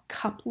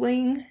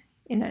coupling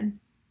in an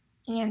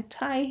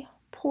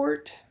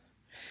anti-port,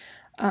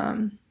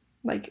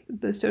 like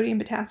the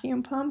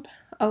sodium-potassium pump,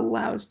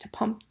 allows to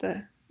pump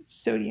the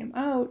sodium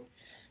out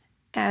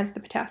as the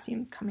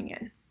potassium is coming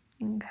in.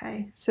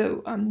 Okay,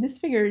 so this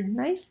figure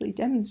nicely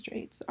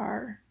demonstrates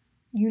our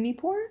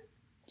uniport,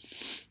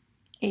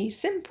 a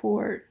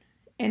symport,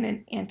 and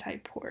an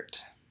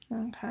antiport.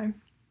 Okay.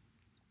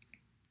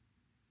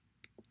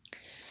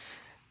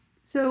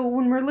 So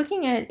when we're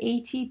looking at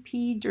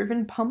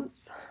ATP-driven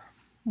pumps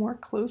more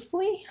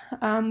closely,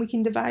 we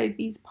can divide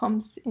these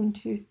pumps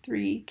into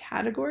 3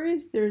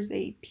 categories. There's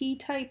a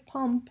P-type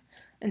pump,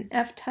 an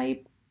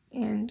F-type,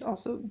 and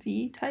also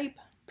V-type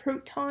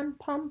proton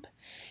pump,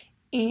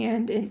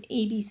 and an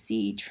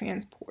ABC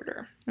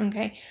transporter.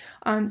 Okay,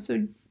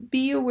 so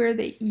be aware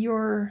that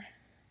your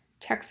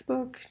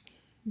textbook,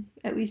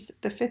 at least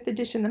the 5th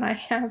edition that I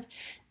have,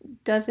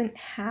 doesn't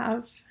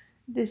have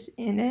this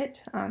in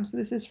it. So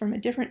this is from a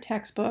different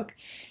textbook,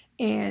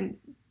 and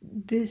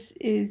this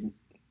is,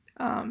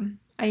 I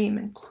am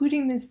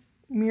including this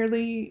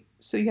merely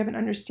so you have an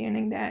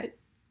understanding that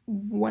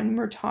when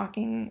we're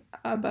talking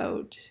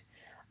about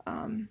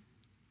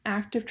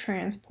active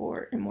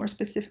transport, and more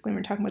specifically,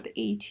 we're talking about the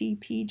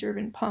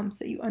ATP-driven pumps,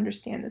 that you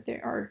understand that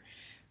there are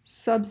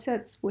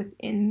subsets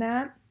within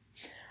that.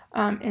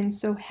 And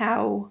so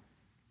how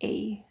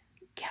a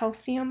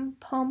calcium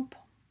pump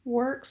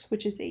works,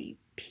 which is a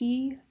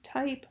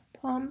P-type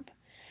pump,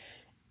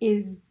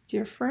 is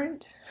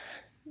different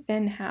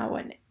than how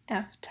an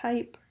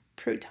F-type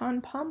proton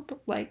pump,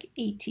 like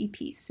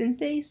ATP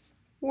synthase,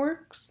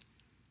 works.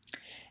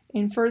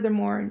 And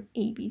furthermore, an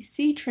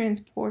ABC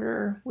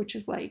transporter, which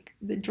is like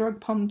the drug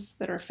pumps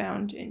that are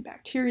found in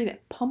bacteria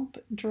that pump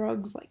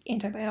drugs like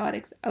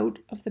antibiotics out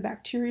of the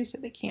bacteria so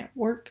they can't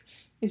work,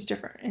 is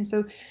different. And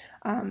so,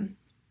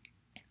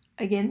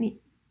 again,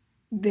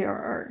 they're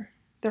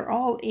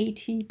all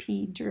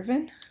ATP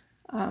driven,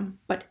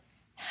 but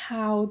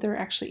how they're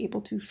actually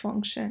able to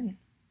function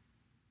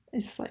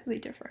is slightly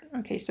different.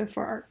 Okay, so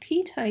for our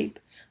P-type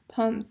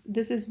pumps,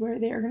 this is where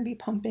they are going to be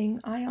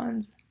pumping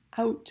ions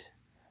out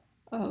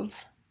of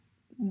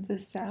the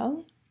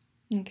cell.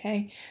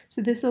 Okay, so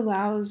this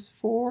allows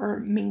for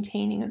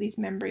maintaining of these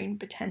membrane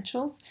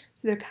potentials,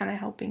 so they're kind of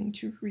helping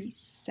to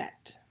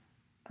reset.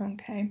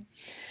 Okay,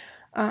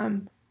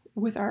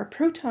 with our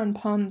proton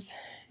pumps,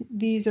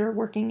 these are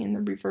working in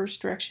the reverse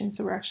direction,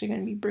 so we're actually going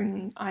to be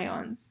bringing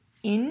ions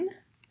in,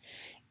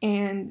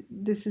 and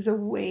this is a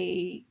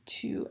way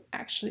to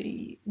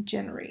actually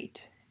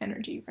generate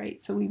energy, right?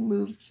 So we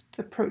move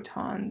the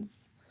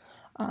protons,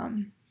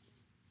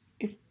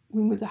 if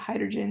we move the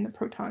hydrogen, the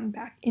proton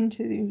back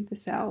into the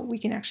cell, we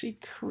can actually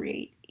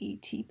create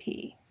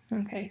ATP.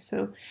 Okay,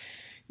 so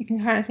you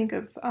can kind of think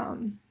of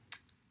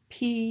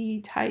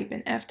P-type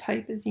and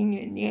F-type as yin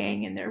and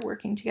yang, and they're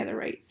working together,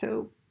 right?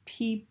 So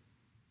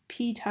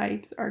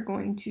P-types are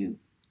going to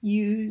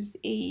use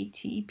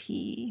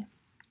ATP,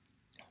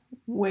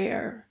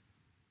 where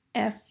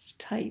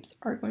F-types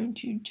are going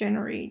to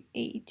generate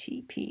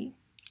ATP.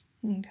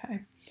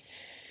 Okay.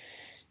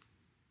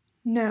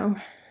 Now,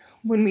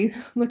 when we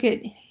look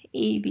at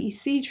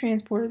ABC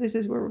transporter, this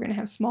is where we're going to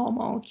have small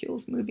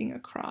molecules moving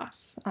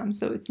across.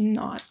 So it's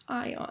not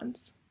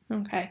ions.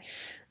 Okay.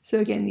 So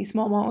again, these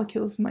small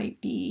molecules might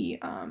be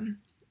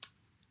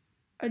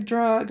a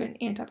drug, an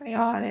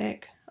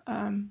antibiotic,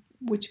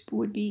 which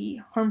would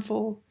be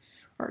harmful,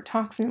 or a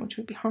toxin, which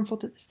would be harmful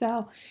to the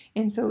cell.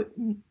 And so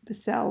the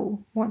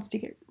cell wants to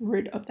get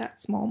rid of that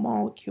small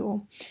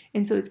molecule.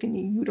 And so it's going to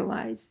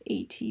utilize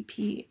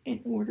ATP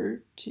in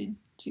order to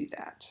do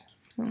that.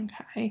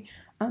 Okay,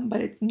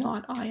 but it's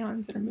not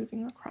ions that are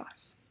moving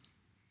across.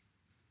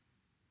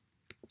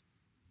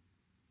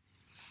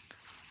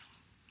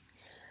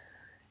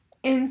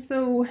 And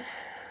so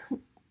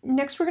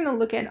next we're going to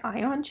look at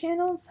ion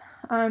channels.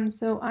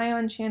 So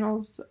ion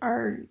channels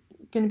are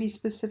going to be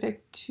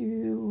specific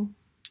to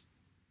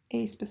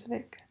a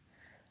specific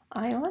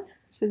ion.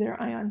 So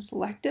they're ion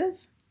selective,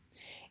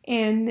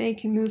 and they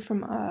can move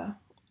from a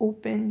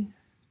open,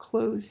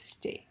 closed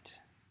state.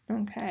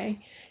 Okay,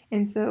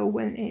 and so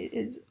when it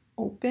is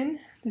open,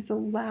 this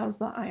allows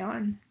the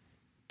ion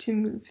to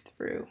move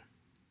through.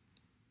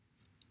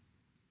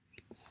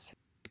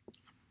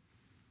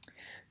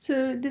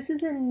 So this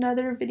is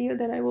another video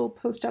that I will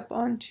post up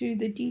onto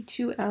the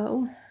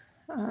D2L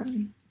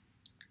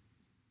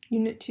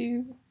Unit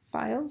 2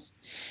 files.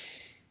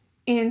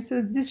 And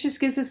so this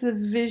just gives us a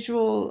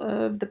visual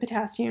of the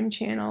potassium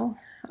channel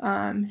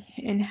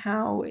and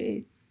how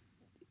it,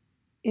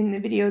 in the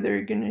video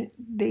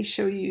they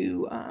show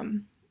you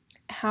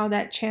how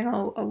that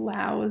channel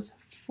allows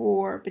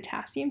for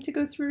potassium to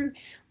go through,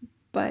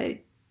 but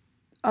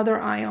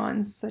other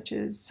ions such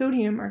as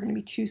sodium are going to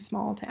be too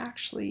small to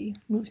actually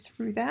move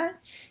through that.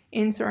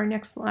 And so our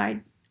next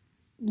slide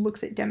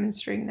looks at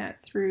demonstrating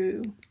that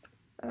through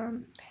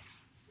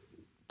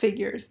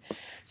figures.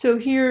 So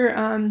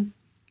here,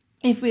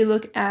 if we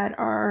look at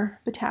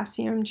our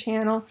potassium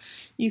channel,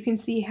 you can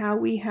see how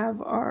we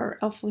have our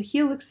alpha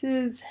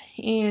helixes,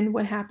 and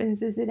what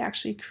happens is it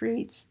actually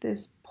creates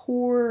this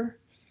pore,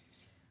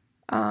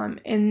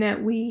 and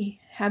that we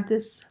have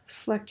this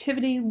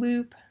selectivity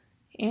loop.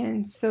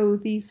 And so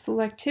these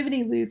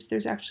selectivity loops,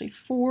 there's actually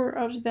 4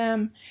 of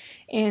them,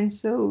 and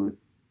so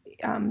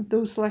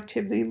those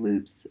selectivity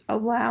loops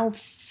allow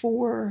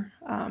for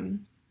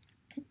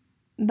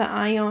the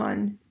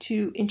ion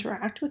to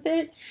interact with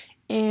it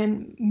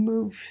and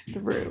move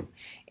through.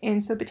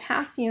 And so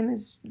potassium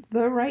is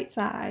the right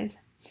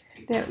size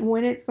that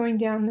when it's going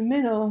down the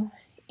middle,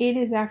 it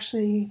is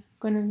actually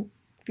going to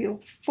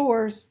feel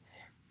force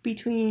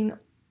between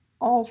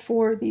all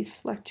 4 of these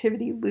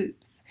selectivity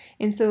loops.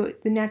 And so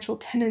the natural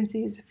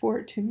tendency is for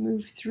it to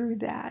move through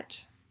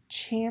that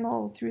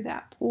channel, through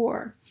that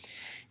pore.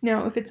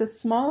 Now, if it's a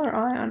smaller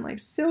ion like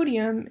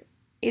sodium,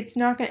 it's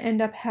not going to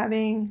end up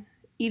having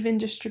even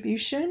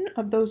distribution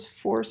of those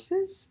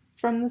forces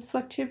from the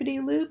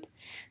selectivity loop.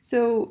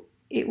 So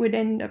it would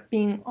end up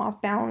being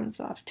off balance,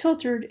 off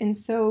tilted, and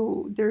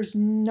so there's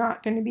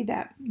not going to be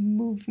that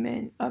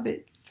movement of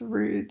it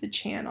through the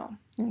channel.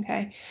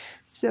 Okay,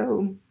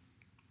 so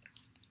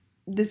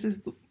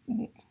this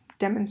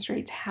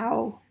demonstrates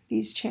how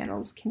these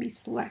channels can be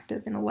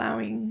selective in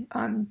allowing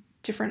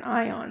different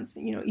ions.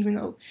 Even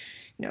though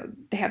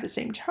they have the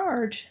same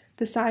charge,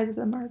 the size of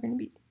them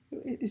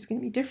is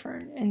going to be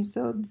different, and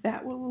so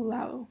that will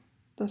allow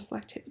the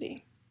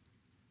selectivity.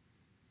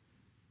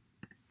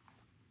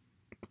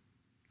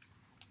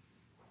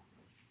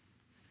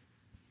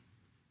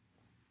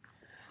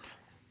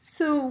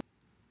 So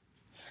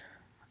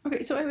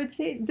I would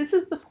say this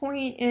is the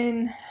point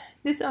in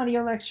this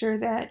audio lecture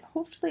that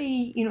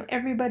hopefully,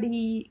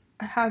 everybody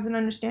has an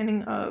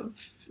understanding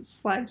of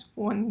slides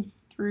 1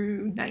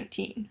 through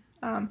 19.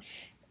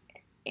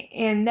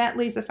 And that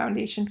lays the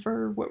foundation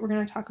for what we're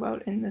going to talk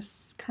about in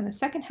this kind of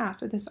second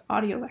half of this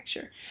audio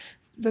lecture.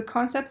 The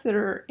concepts that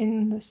are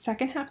in the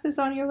second half of this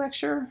audio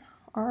lecture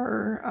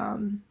are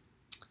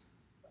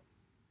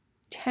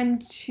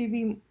tend to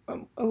be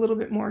a little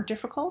bit more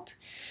difficult.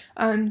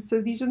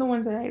 So these are the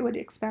ones that I would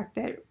expect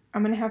that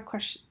I'm going to have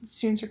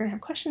students are going to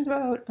have questions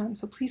about.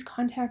 So please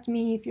contact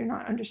me if you're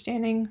not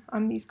understanding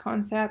these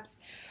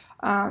concepts.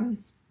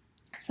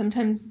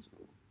 Sometimes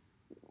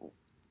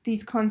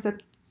these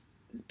concepts,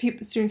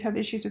 students have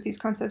issues with these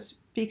concepts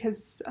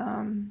because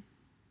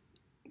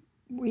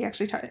we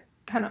actually try to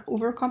kind of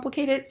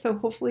overcomplicate it. So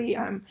hopefully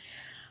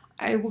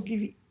I will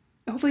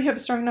hopefully you have a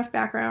strong enough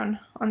background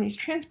on these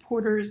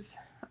transporters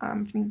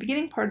from the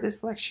beginning part of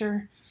this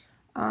lecture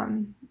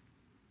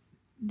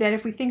that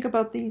if we think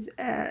about these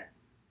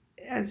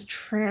as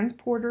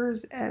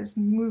transporters, as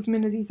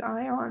movement of these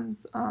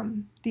ions,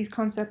 these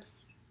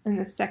concepts in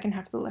the second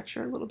half of the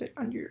lecture are a little bit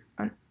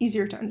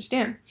easier to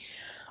understand.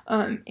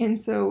 And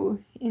so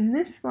in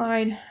this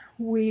slide,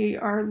 we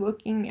are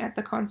looking at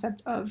the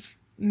concept of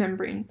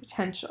membrane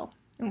potential,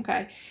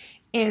 okay?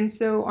 And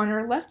so on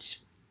our left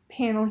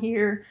panel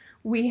here,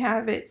 we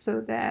have it so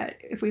that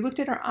if we looked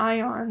at our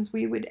ions,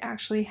 we would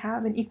actually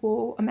have an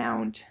equal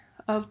amount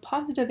of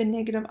positive and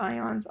negative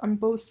ions on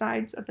both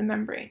sides of the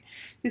membrane.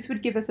 This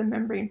would give us a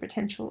membrane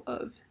potential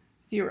of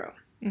 0,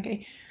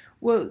 okay?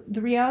 Well,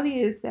 the reality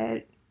is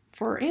that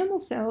for animal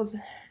cells,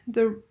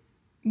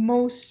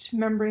 most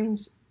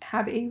membranes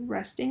have a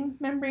resting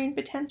membrane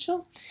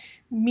potential,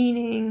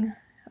 meaning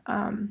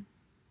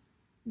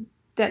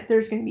that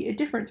there's going to be a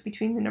difference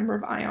between the number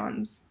of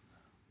ions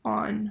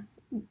on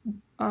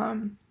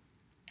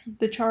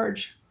the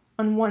charge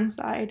on one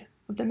side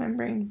of the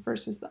membrane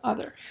versus the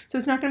other. So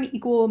it's not going to be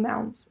equal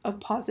amounts of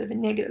positive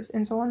and negatives.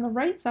 And so on the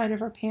right side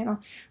of our panel,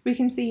 we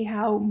can see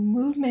how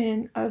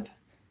movement of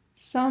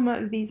some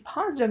of these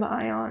positive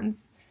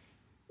ions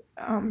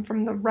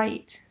from the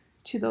right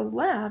to the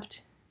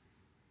left,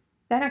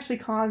 that actually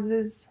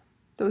causes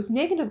those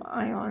negative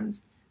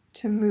ions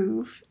to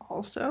move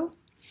also.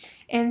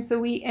 And so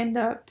we end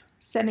up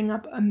setting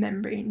up a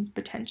membrane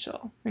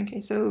potential. Okay,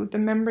 so the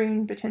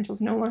membrane potential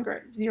is no longer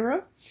at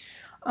 0.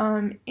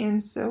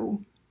 And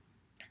so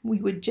we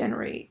would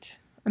generate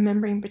a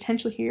membrane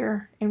potential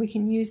here, and we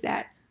can use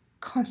that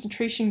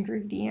concentration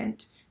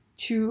gradient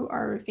to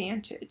our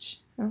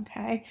advantage.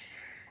 Okay,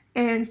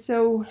 and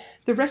so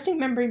the resting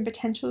membrane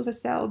potential of a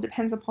cell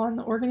depends upon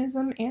the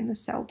organism and the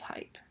cell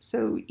type.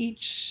 So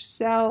each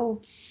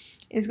cell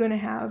is going to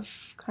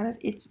have kind of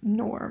its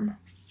norm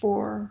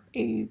for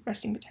a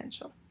resting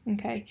potential.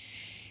 Okay,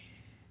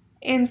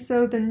 and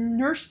so the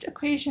Nernst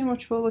equation,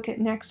 which we'll look at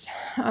next,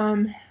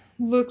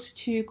 looks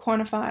to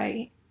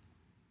quantify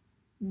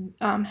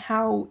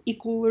how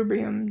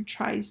equilibrium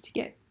tries to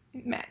get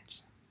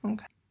met.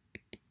 Okay.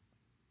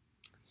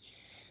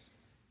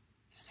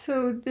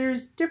 So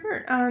there's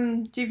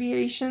different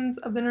deviations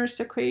of the Nernst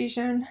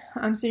equation.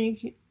 So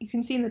you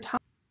can see in the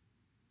top.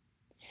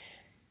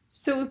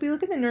 So if we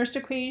look at the Nernst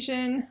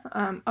equation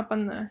up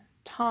on the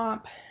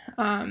top,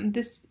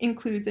 this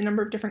includes a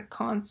number of different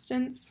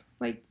constants,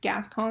 like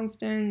gas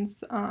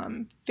constants,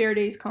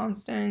 Faraday's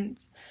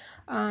constants.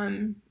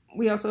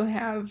 We also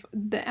have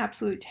the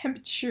absolute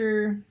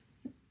temperature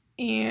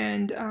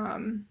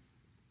and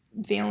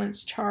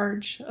valence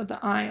charge of the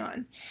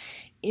ion.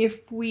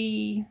 If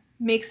we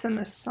make some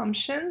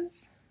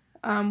assumptions,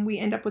 we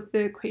end up with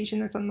the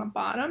equation that's on the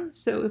bottom.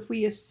 So if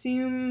we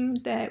assume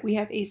that we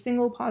have a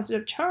single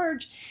positive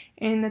charge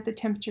and that the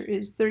temperature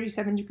is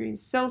 37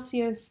 degrees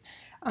Celsius,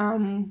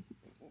 again,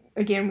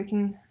 we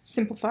can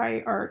simplify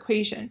our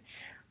equation.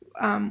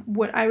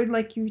 What I would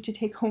like you to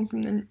take home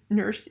from the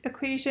Nernst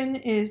equation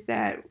is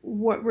that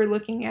what we're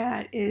looking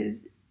at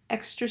is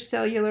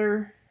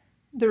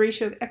the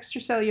ratio of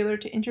extracellular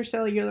to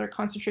intercellular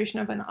concentration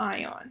of an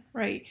ion,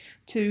 right?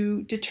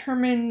 To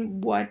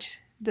determine what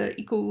the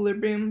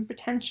equilibrium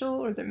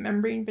potential or the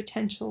membrane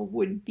potential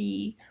would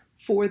be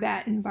for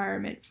that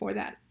environment, for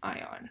that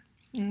ion,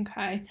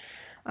 okay?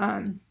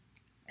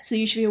 So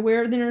you should be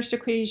aware of the Nernst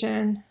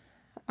equation,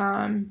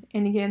 and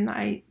again, the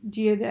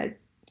idea that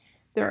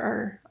there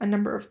are a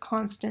number of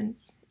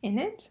constants in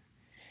it.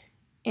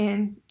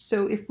 And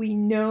so if we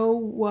know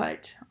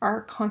what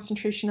our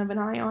concentration of an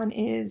ion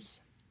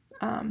is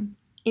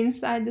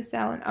inside the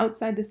cell and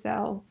outside the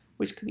cell,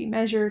 which could be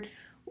measured,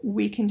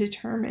 we can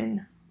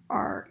determine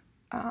our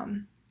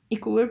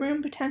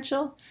equilibrium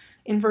potential.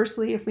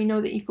 Inversely, if we know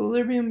the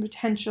equilibrium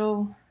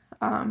potential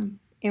and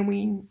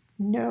we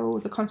know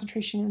the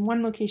concentration in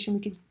one location,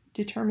 we could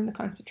determine the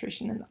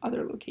concentration in the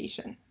other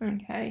location,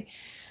 okay?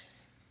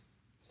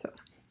 So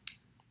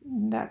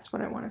that's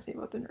what I want to say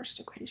about the Nernst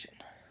equation.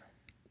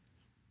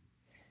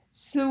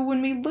 So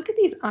when we look at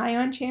these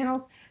ion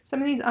channels,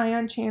 some of these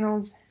ion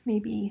channels may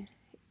be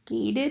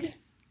gated,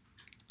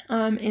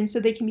 and so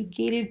they can be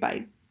gated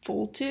by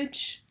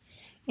voltage,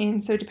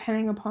 and so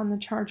depending upon the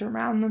charge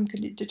around them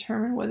could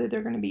determine whether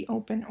they're going to be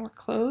open or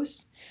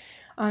closed.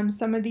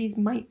 Some of these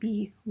might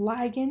be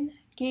ligand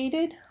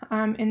gated,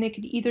 and they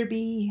could either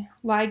be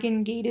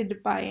ligand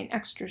gated by an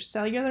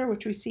extracellular,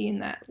 which we see in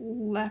that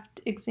left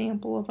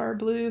example of our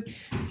blue.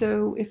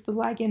 So if the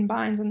ligand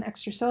binds on the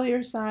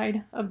extracellular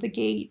side of the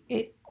gate,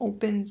 it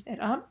opens it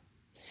up.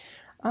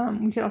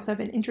 We could also have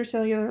an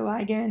intracellular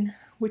ligand,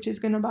 which is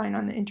going to bind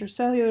on the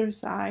intracellular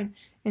side,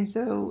 and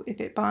so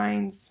if it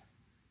binds,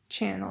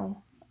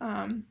 channel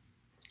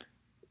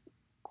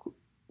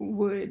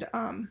would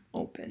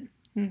open.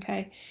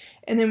 Okay,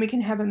 and then we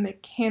can have a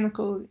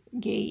mechanical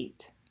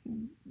gate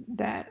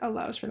that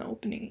allows for the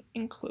opening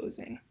and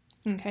closing.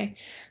 Okay,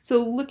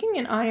 so looking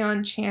at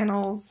ion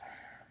channels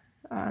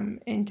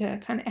and to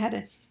kind of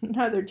add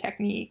another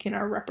technique in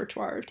our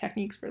repertoire of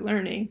techniques for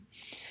learning,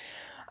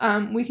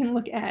 we can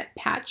look at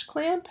patch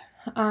clamp.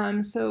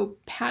 So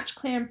patch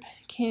clamp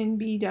can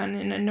be done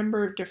in a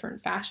number of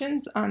different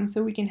fashions.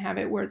 So we can have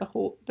it where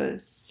the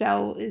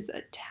cell is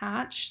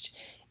attached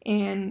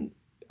and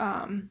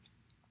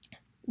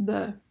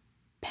the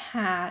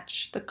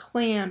patch, the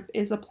clamp,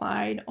 is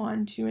applied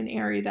onto an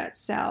area of that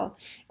cell,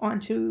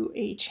 onto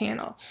a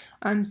channel.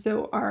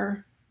 So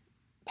our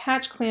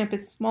patch clamp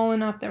is small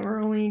enough that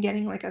we're only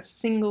getting like a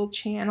single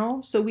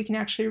channel, so we can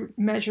actually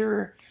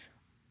measure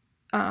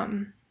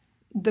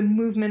the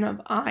movement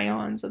of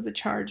ions of the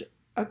charge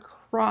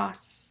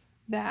across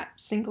that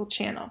single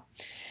channel.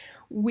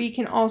 We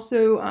can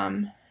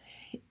also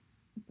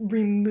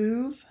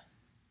remove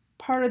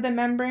part of the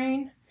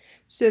membrane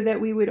so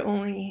that we would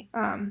only,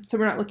 so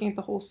we're not looking at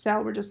the whole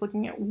cell, we're just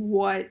looking at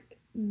what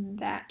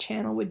that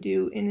channel would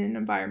do in an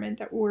environment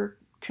that we're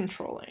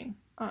controlling.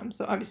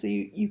 So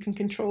obviously you can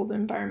control the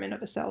environment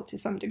of a cell to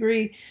some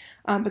degree,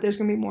 but there's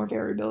going to be more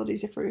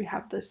variabilities if we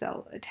have the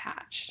cell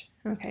attached.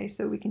 Okay,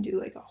 so we can do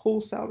like a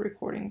whole cell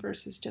recording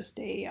versus just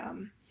a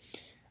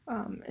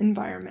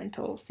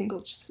environmental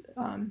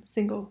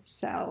single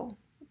cell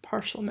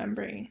partial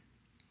membrane.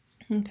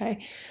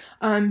 Okay,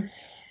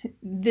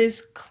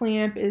 this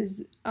clamp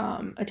is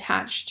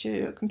attached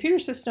to a computer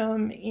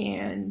system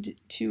and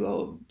to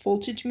a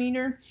voltage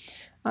meter,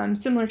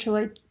 similar to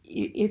like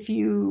if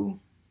you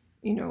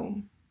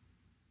know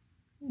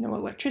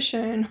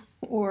electrician,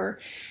 or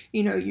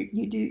you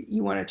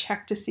want to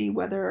check to see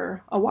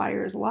whether a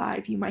wire is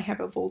live, you might have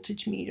a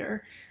voltage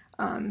meter.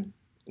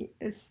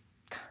 It's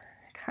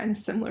kind of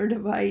similar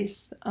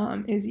device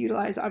is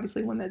utilized,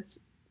 obviously one that's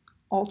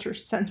ultra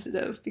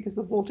sensitive, because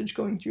the voltage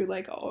going through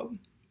like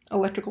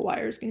electrical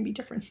wire is going to be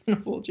different than a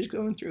voltage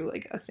going through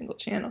like a single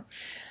channel.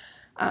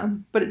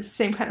 But it's the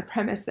same kind of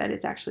premise, that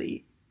it's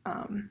actually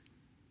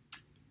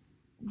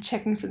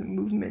checking for the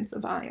movements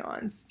of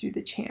ions through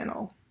the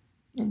channel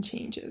and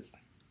changes.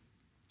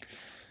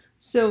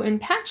 So in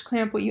patch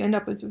clamp, what you end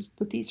up is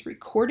with these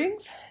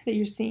recordings that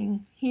you're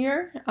seeing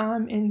here.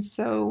 And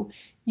so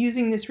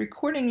using this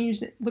recording,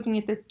 looking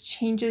at the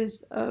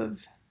changes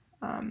of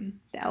the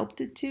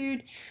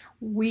altitude,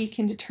 we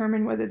can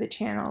determine whether the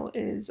channel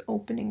is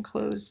open and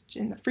closed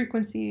and the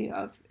frequency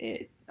of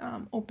it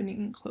opening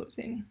and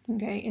closing.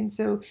 Okay, and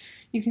so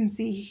you can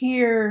see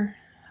here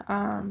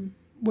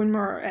when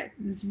we're at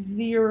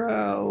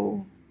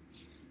 0,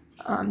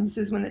 this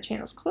is when the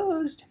channel's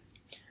closed,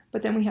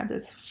 but then we have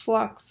this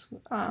flux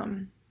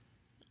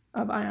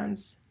of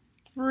ions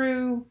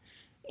through,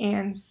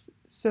 and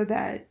so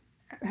that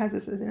has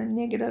this as a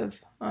negative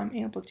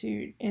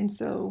amplitude, and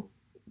so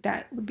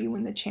that would be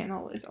when the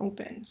channel is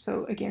open.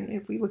 So again,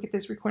 if we look at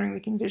this recording, we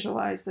can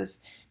visualize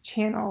this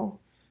channel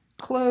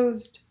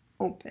closed,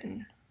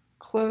 open,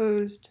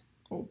 closed,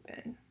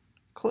 open,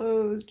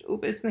 closed,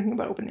 open. It's thinking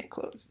about open and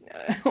closed.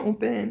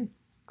 Open,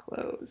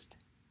 closed.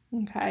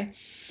 Okay.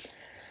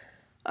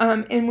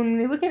 And when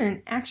we look at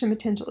an action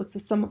potential, it's the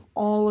sum of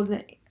all of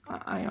the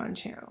ion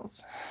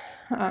channels.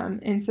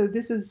 And so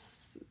this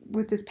is,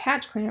 with this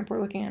patch clamp,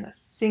 we're looking at a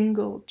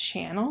single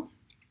channel.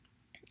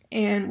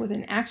 And with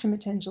an action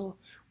potential,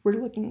 we're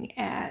looking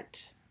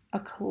at a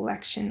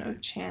collection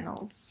of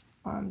channels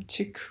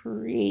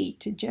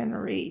to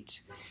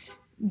generate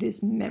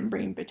this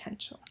membrane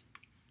potential.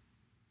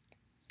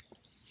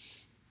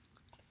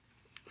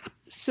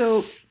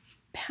 So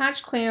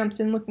patch clamps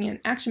and looking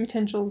at action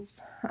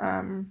potentials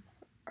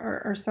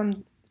are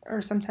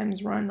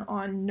sometimes run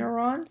on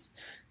neurons.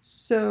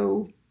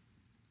 So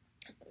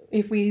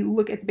if we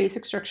look at the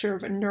basic structure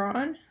of a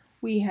neuron,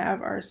 we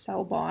have our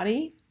cell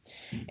body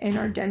and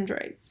our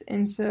dendrites.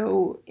 And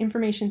so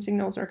information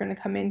signals are going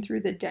to come in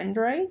through the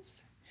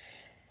dendrites.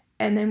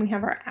 And then we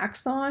have our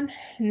axon,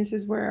 and this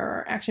is where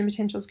our action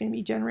potential is going to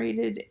be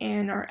generated.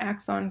 And our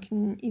axon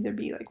can either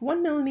be like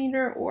 1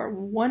 millimeter or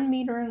 1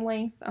 meter in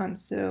length.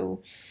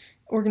 So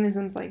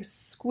organisms like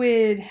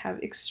squid have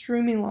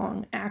extremely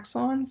long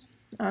axons.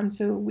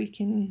 So we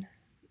can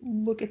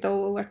look at the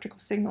electrical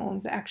signal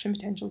and the action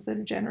potentials that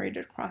are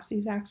generated across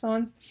these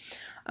axons.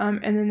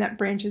 And then that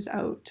branches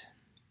out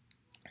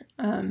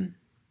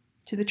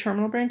to the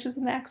terminal branches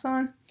of the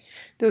axon.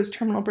 Those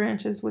terminal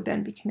branches would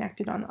then be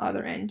connected on the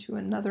other end to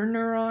another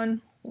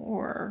neuron,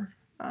 or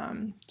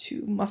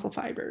to muscle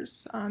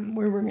fibers,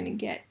 where we're going to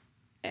get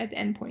at the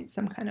endpoint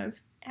some kind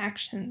of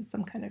action,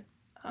 some kind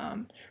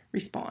of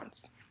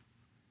response.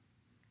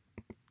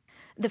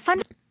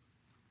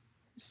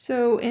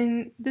 So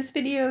in this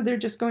video, they're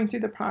just going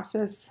through the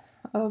process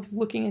of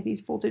looking at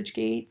these voltage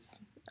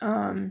gates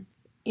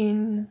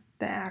in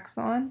the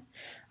axon.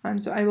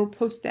 So I will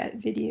post that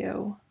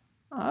video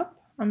up.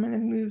 I'm going to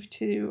move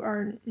to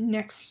our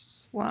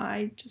next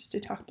slide just to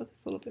talk about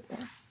this a little bit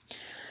more.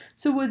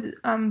 So with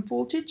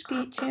voltage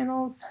gate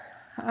channels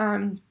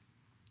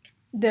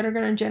that are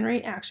going to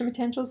generate action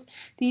potentials,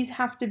 these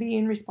have to be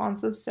in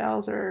responsive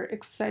cells or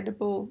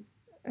excitable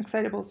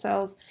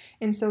cells.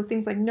 And so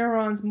things like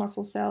neurons,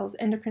 muscle cells,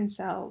 endocrine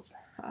cells,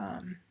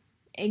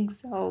 egg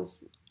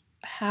cells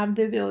have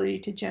the ability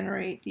to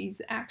generate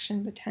these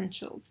action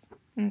potentials.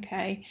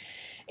 Okay,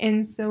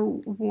 and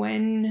so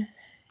when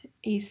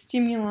a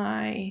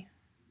stimuli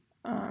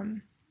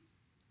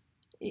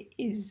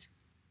is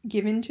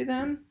given to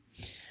them,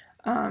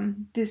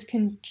 this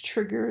can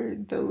trigger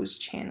those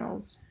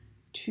channels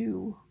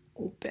to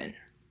open,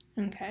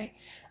 okay,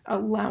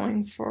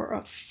 allowing for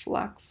a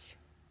flux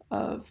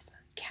of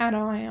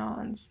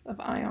cations, of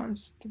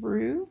ions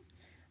through,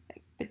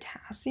 like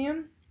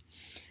potassium,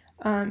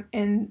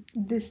 and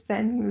this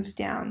then moves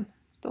down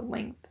the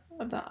length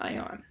of the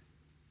ion.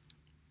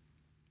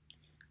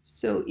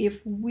 So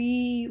if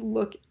we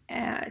look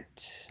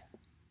at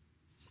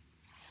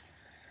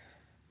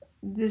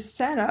this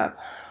setup,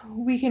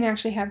 we can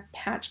actually have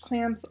patch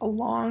clamps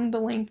along the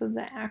length of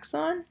the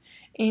axon,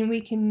 and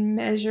we can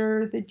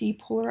measure the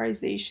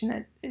depolarization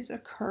that is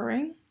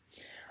occurring.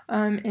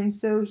 And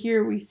so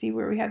here we see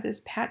where we have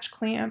this patch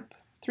clamp,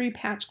 3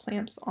 patch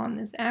clamps on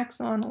this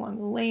axon along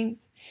the length,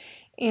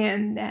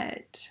 and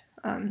that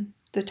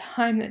the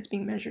time that's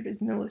being measured is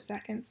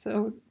milliseconds.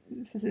 So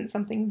this isn't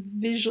something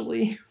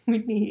visually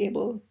we'd be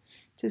able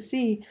to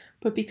see,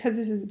 but because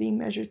this is being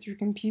measured through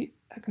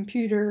a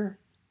computer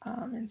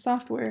and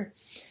software,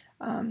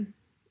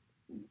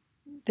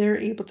 they're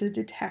able to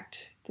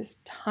detect this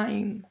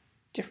time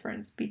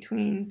difference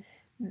between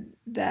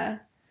the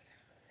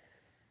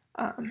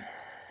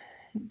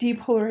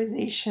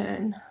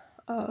depolarization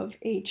of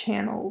a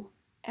channel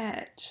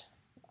at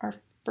our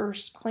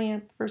first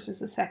clamp versus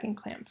the second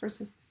clamp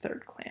versus the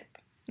third clamp.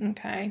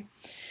 Okay,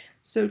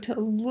 so to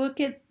look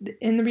at,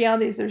 and the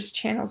reality is there's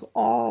channels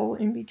all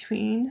in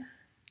between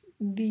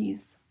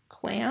these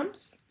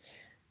clamps.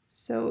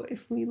 So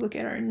if we look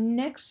at our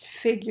next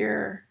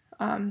figure,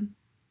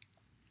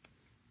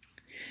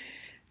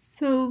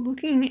 so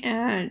looking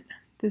at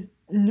this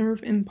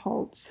nerve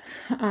impulse,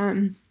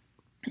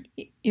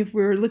 if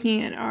we're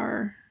looking at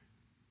our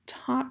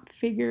top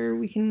figure,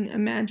 we can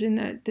imagine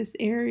that this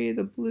area,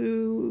 the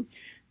blue,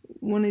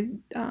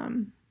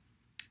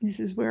 this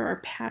is where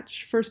our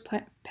first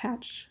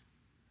patch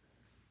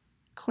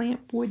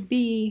clamp would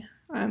be,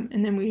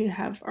 and then we would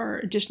have our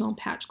additional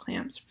patch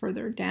clamps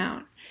further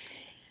down.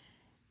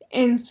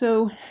 And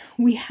so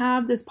we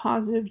have this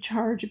positive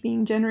charge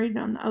being generated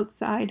on the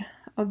outside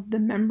of the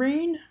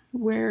membrane,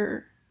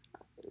 where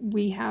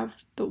we have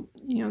the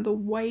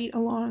white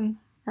along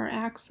our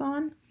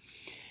axon,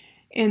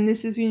 and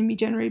this is going to be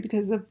generated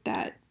because of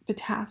that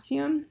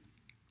potassium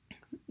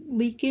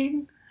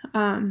leaking.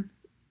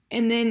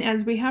 And then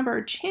as we have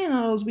our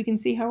channels, we can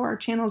see how our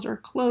channels are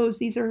closed.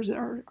 These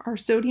are our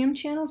sodium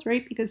channels,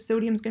 right? Because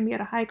sodium is going to be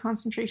at a high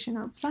concentration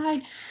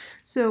outside,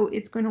 so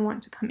it's going to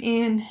want to come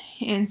in.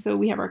 And so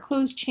we have our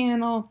closed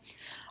channel.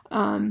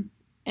 And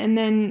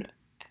then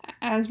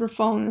as we're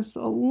following this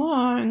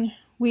along,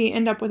 we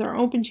end up with our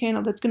open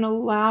channel that's going to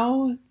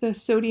allow the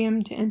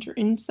sodium to enter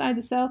inside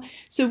the cell.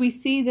 So we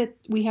see that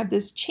we have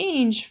this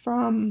change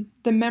from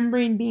the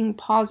membrane being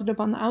positive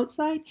on the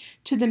outside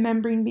to the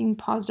membrane being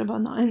positive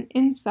on the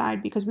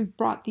inside, because we've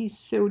brought these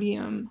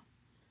sodium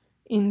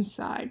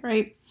inside,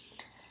 right?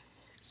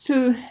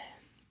 So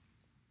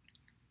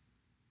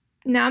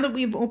now that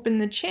we've opened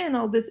the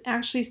channel, this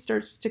actually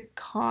starts to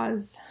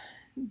cause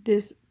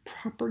this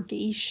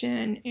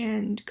propagation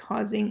and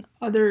causing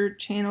other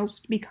channels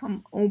to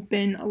become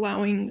open,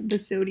 allowing the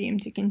sodium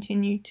to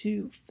continue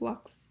to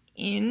flux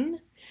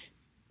in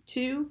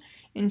to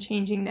and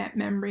changing that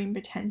membrane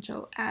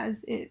potential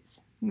as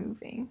it's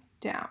moving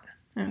down.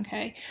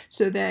 Okay,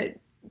 so that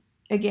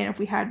again, if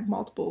we had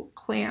multiple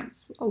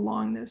clamps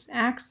along this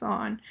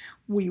axon,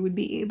 we would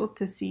be able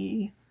to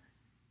see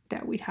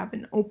that we'd have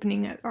an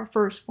opening at our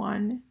first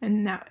one,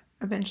 and that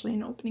eventually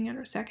an opening at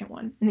our second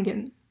one. And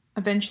again,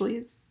 eventually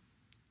is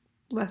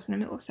less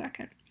than a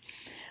millisecond.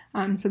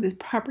 So this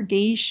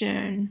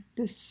propagation,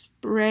 this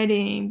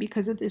spreading,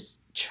 because of this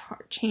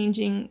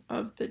changing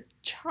of the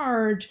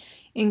charge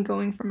and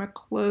going from a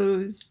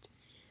closed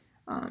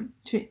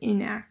to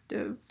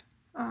inactive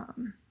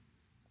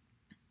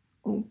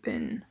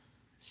open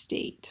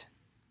state.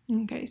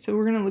 Okay, so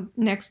we're going to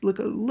next look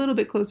a little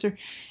bit closer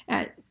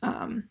at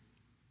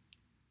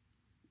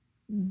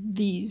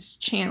these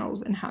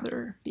channels and how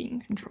they're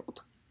being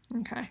controlled.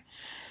 Okay.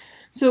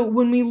 So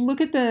when we look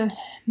at the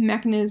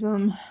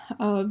mechanism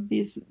of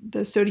the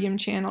sodium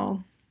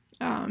channel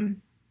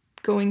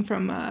going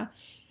from a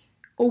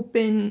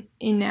open,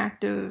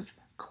 inactive,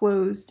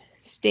 closed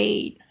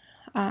state,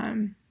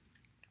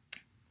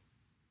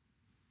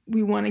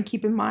 we want to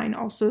keep in mind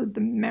also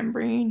the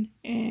membrane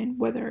and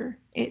whether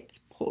it's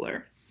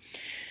polar.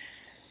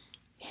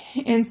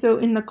 And so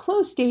in the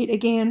closed state,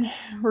 again,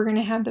 we're going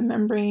to have the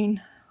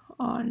membrane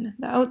on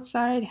the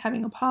outside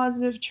having a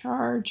positive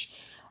charge.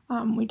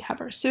 We'd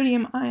have our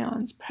sodium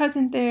ions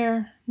present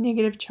there,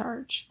 negative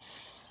charge.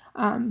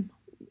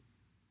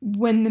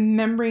 When the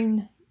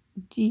membrane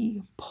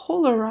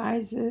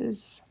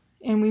depolarizes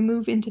and we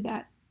move into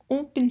that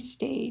open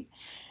state,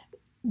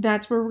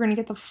 that's where we're going to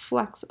get the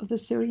flux of the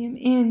sodium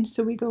in.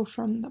 So we go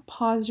from the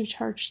positive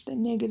charge to the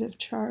negative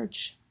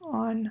charge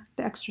on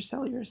the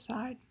extracellular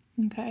side,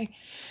 okay?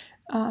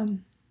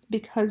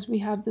 Because we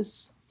have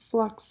this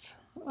flux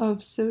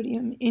of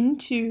sodium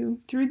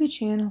through the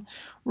channel,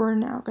 we're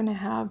now going to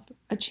have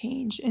a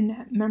change in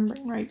that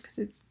membrane, right? Because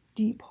it's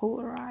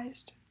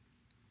depolarized.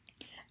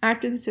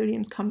 After the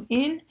sodiums come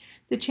in,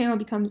 the channel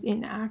becomes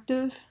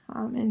inactive,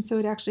 and so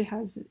it actually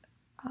has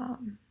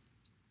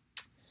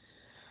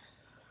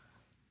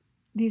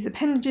these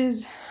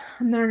appendages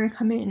that are going to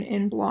come in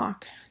and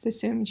block the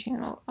sodium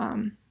channel.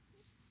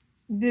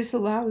 This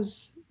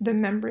allows the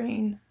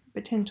membrane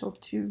potential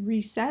to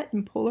reset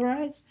and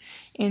polarize,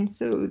 and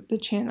so the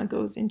channel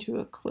goes into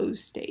a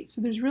closed state.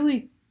 So there's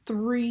really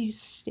 3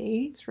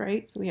 states,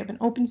 right? So we have an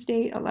open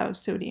state,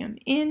 allows sodium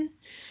in,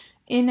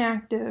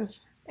 inactive,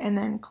 and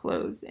then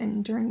close.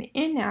 And during the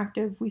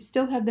inactive, we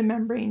still have the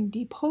membrane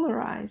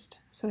depolarized,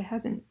 so it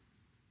hasn't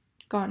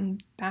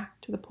gone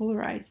back to the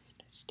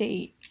polarized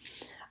state,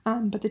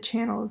 but the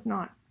channel is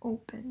not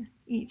open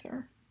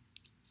either.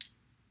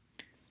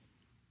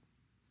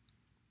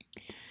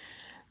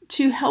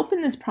 to help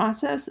in this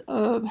process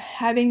of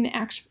having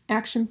the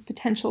action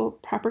potential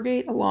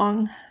propagate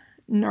along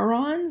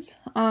neurons,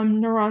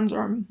 neurons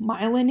are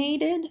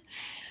myelinated,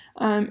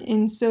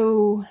 and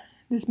so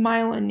this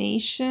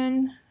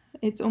myelination,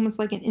 it's almost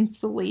like an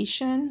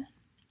insulation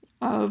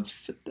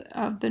of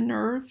the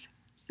nerve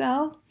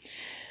cell.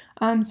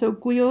 So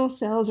glial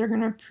cells are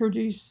going to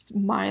produce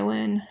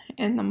myelin,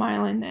 and the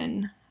myelin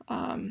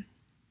then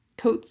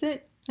coats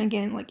it,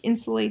 again, like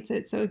insulates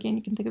it. So again,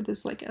 you can think of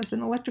this like as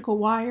an electrical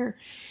wire.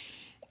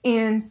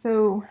 And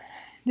so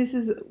this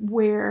is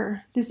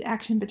where this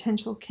action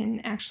potential can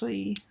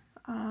actually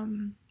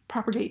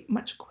propagate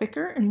much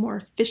quicker and more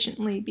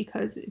efficiently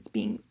because it's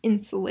being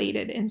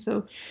insulated. And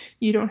so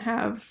you don't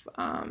have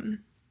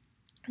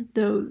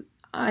those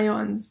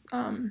ions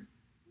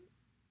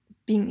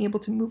being able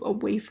to move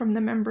away from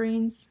the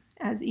membranes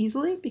as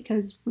easily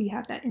because we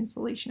have that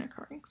insulation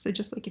occurring. So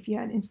just like if you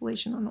had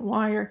insulation on a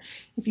wire,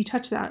 if you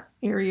touch that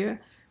area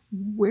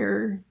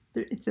where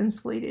it's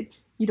insulated,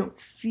 you don't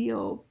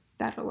feel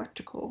that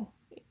electrical,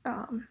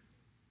 the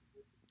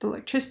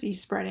electricity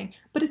spreading,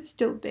 but it's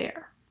still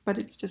there, but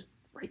it's just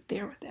right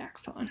there with the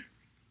axon.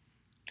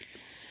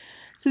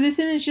 So this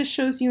image just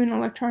shows you an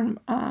electron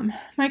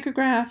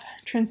micrograph,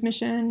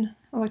 transmission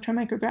electron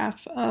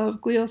micrograph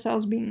of glial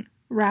cells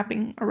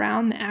wrapping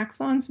around the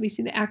axon. So we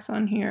see the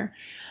axon here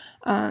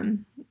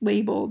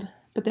labeled,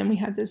 but then we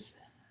have this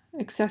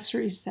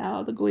accessory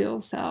cell, the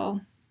glial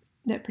cell,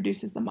 that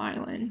produces the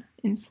myelin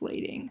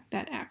insulating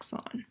that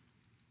axon.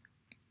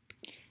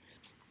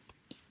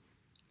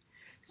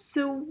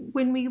 So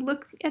when we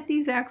look at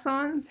these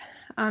axons,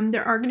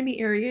 there are going to be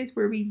areas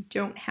where we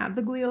don't have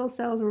the glial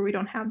cells, where we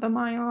don't have the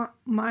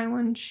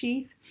myelin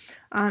sheath,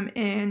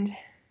 and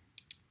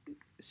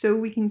so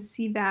we can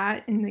see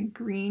that in the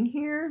green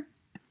here.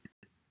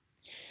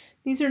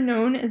 These are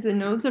known as the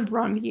nodes of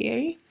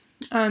Ranvier.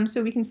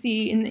 So we can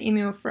see in the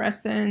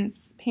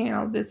immunofluorescence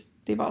panel,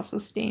 they've also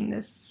stained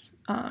this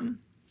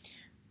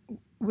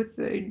with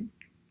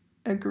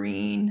a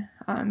green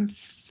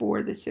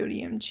for the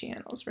sodium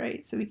channels,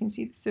 right? So we can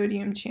see the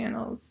sodium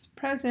channels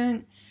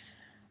present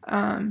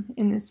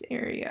in this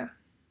area.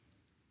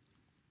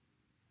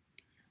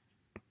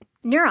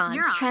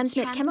 Neurons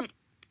transmit chemical.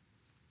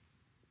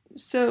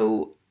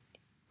 So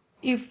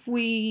you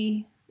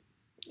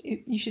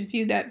should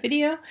view that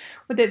video.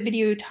 What that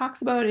video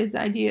talks about is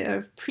the idea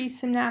of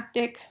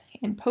presynaptic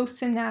and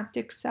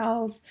postsynaptic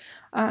cells,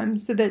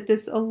 so that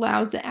this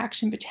allows the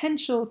action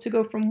potential to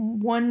go from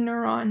one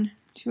neuron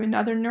to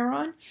another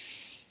neuron.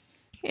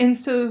 And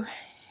so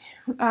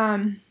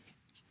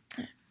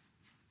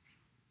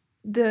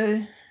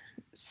the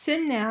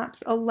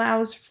synapse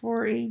allows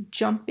for a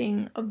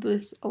jumping of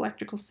this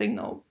electrical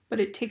signal, but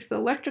it takes the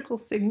electrical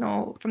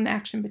signal from the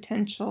action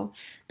potential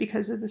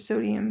because of the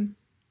sodium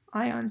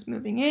ions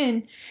moving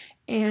in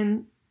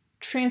and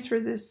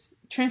transfers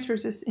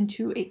this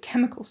into a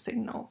chemical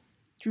signal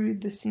through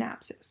the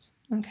synapses.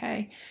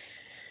 Okay,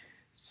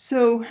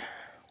 so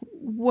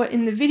what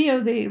in the video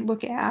they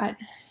look at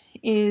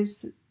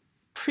is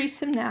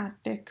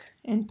presynaptic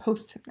and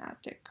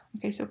postsynaptic.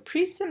 Okay, so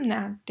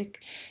presynaptic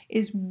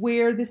is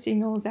where the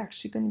signal is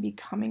actually going to be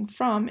coming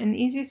from, and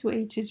the easiest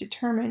way to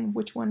determine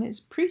which one is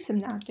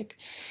presynaptic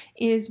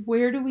is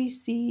where do we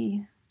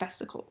see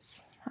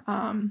vesicles.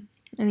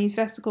 And these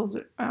vesicles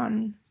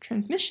on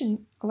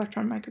transmission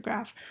electron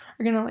micrograph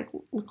are going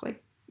to look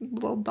like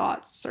little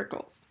dots,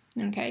 circles.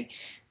 Okay,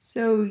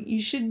 so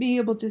you should be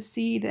able to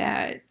see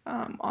that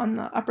on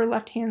the upper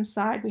left-hand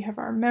side we have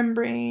our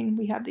membrane,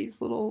 we have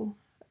these little,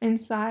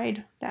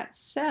 inside that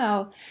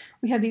cell,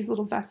 we have these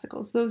little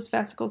vesicles. Those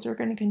vesicles are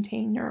going to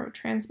contain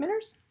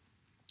neurotransmitters.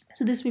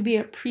 So this would be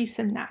a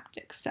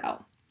presynaptic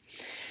cell.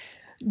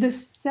 The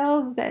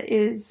cell that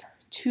is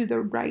to the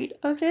right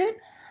of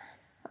it,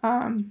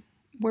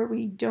 where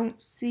we don't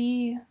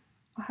see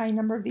a high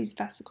number of these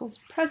vesicles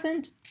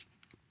present,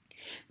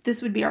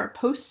 this would be our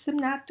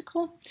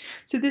postsynaptical.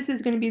 So this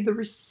is going to be the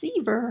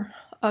receiver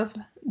of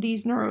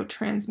these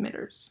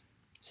neurotransmitters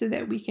so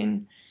that we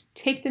can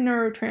take the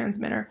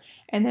neurotransmitter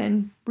and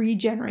then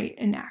regenerate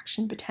an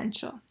action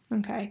potential.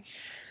 Okay,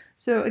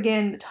 so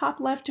again, the top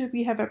left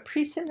we have a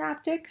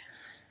presynaptic,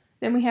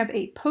 then we have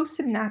a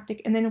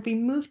postsynaptic, and then if we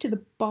move to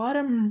the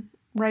bottom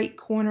right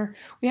corner,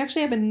 we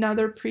actually have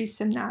another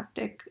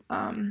presynaptic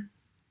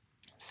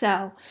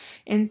cell.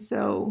 And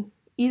so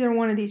either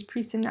one of these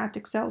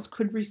presynaptic cells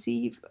could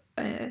receive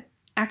an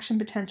action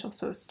potential.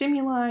 So a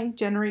stimuli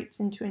generates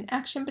into an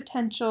action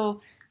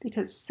potential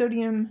because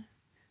sodium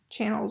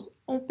channels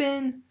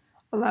open,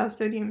 allows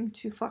sodium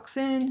to flux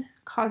in,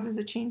 causes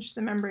a change to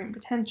the membrane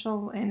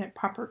potential, and it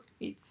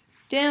propagates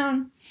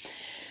down.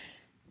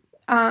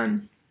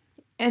 And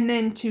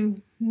then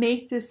to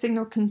make this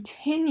signal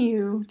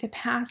continue to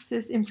pass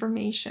this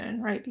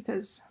information, right,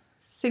 because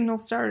signal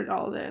started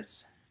all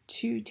this,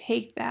 to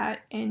take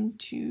that and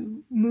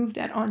to move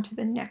that onto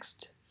the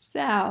next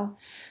cell,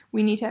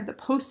 we need to have the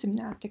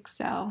postsynaptic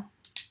cell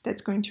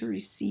that's going to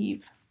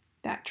receive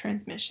that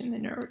transmission, the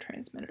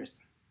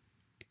neurotransmitters.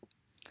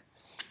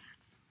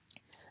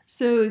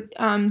 So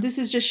this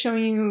is just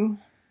showing you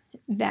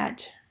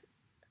that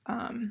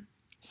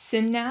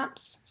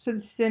synapse. So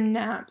the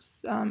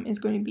synapse is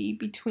going to be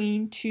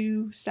between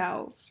two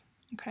cells,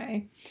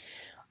 okay?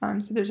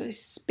 So there's a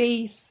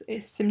space, a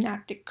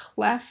synaptic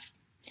cleft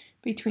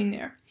between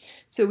there.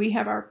 So we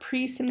have our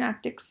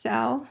presynaptic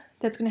cell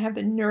that's going to have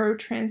the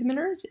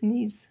neurotransmitters in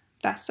these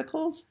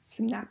vesicles,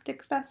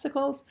 synaptic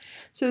vesicles.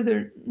 So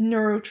the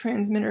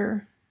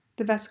neurotransmitter,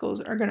 the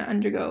vesicles are going to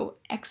undergo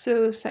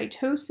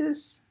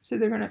exocytosis. So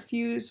they're going to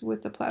fuse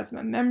with the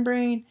plasma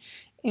membrane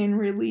and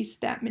release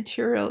that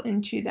material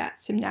into that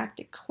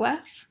synaptic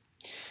cleft.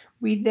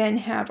 We then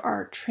have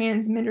our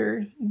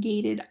transmitter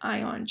gated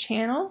ion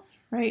channel,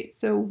 right?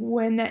 So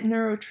when that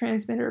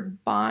neurotransmitter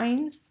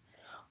binds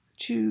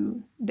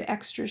to the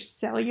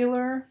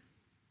extracellular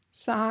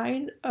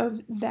side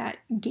of that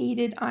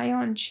gated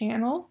ion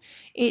channel,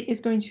 it is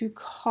going to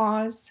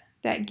cause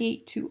that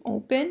gate to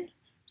open.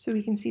 So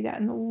we can see that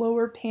in the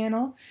lower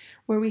panel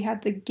where we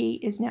have the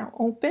gate is now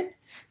open.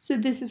 So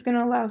this is going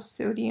to allow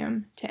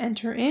sodium to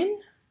enter in.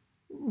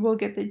 We'll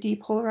get the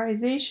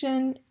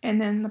depolarization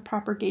and then the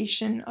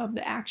propagation of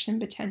the action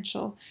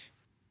potential.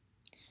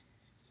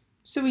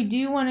 So we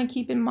do want to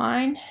keep in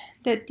mind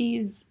that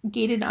these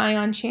gated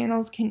ion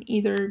channels can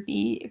either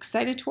be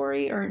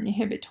excitatory or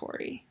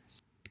inhibitory.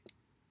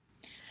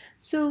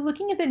 So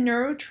looking at the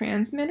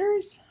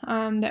neurotransmitters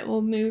that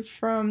will move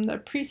from the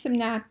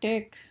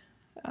presynaptic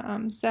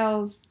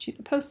cells to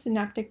the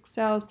postsynaptic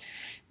cells,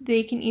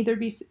 they can either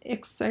be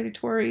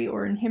excitatory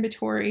or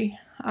inhibitory.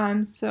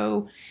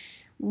 So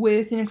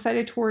with an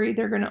excitatory,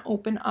 they're going to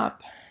open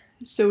up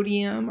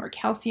sodium or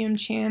calcium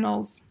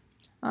channels.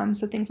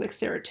 So things like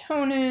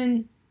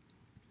serotonin,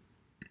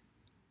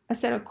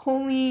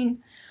 acetylcholine.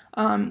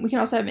 We can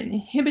also have an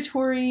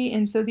inhibitory,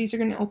 and so these are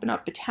going to open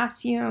up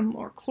potassium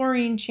or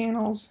chlorine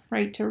channels,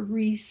 right, to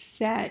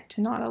reset,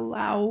 to not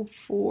allow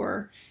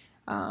for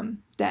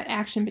that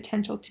action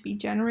potential to be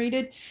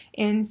generated.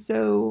 And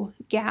so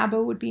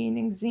GABA would be an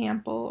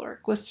example,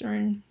 or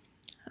glycerin.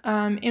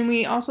 And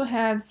we also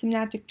have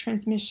synaptic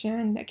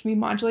transmission that can be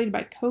modulated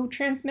by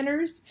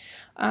co-transmitters.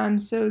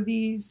 So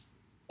these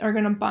are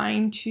going to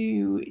bind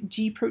to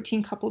G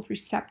protein coupled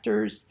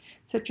receptors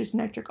such as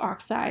nitric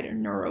oxide or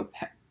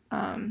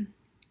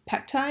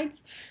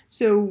neuropeptides.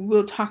 So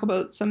we'll talk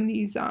about some of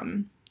these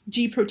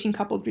G protein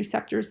coupled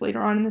receptors later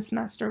on in the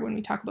semester when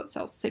we talk about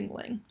cell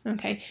signaling.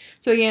 Okay,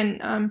 so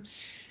again,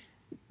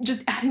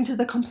 just adding to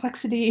the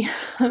complexity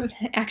of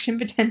action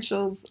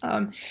potentials,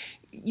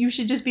 you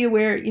should just be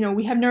aware, you know,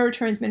 we have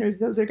neurotransmitters.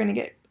 Those are going to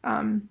get,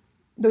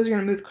 those are going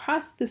to move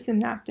across the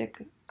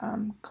synaptic,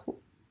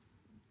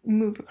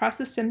 move across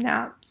the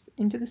synapse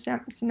into the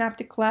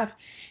synaptic cleft,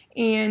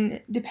 and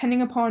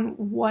depending upon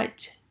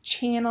what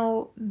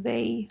channel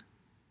they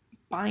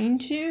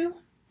bind to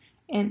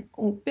and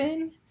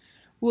open,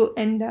 will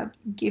end up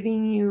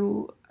giving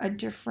you a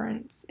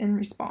difference in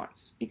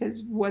response,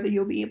 because whether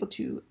you'll be able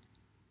to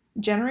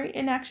generate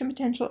an action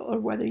potential or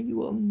whether you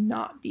will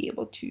not be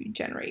able to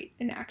generate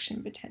an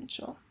action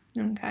potential.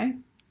 Okay.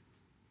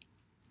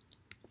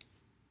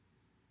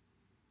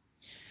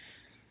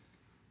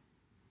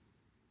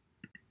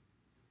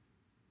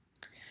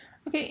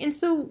 Okay, and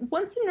so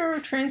once a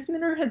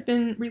neurotransmitter has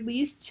been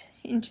released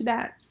into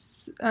that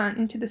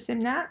into the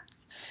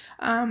synapse,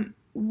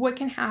 what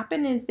can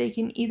happen is they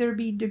can either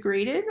be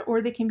degraded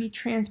or they can be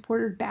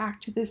transported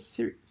back to this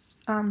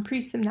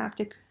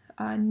presynaptic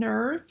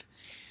nerve.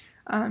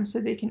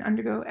 So they can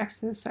undergo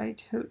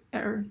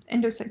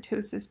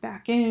endocytosis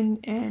back in,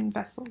 and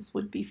vessels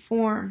would be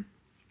formed.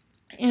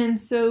 And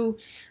so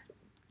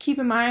keep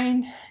in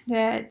mind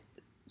that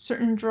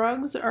certain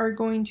drugs are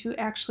going to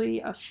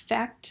actually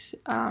affect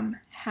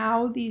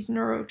how these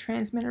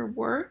neurotransmitters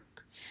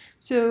work.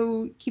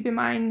 So keep in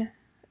mind,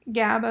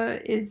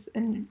 GABA is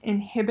an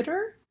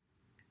inhibitor.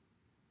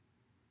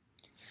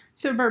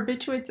 So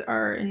barbiturates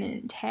are an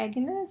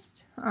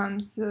antagonist.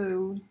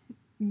 So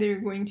they're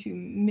going to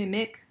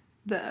mimic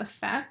the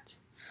effect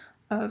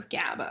of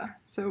GABA.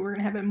 So we're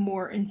going to have a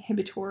more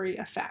inhibitory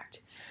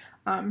effect.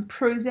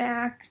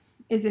 Prozac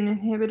is an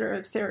inhibitor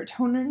of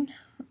serotonin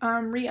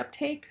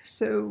reuptake.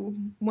 So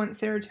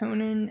once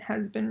serotonin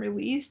has been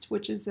released,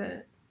 which is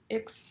an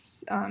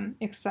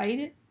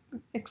excitatory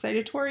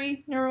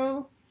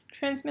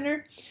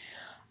neurotransmitter,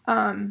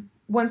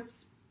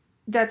 once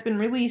that's been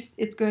released,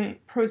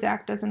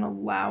 Prozac doesn't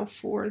allow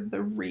for the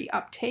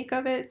reuptake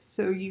of it.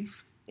 So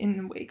you've in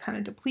a way kind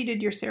of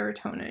depleted your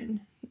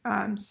serotonin.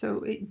 So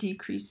it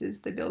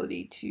decreases the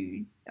ability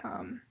to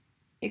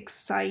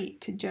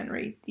excite, to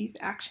generate these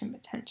action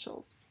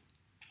potentials.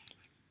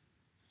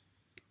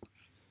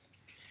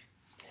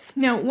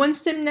 Now, one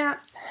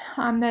synapse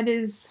that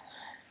is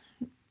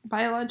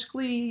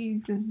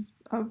biologically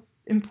of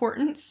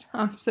importance,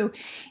 so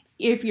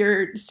if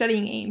you're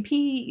studying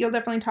A&P, you'll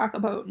definitely talk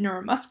about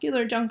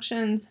neuromuscular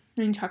junctions,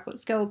 and you talk about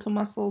skeletal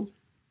muscles.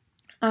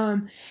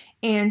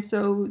 And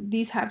so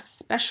these have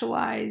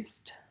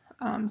specialized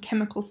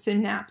chemical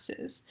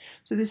synapses.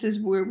 So this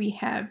is where we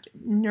have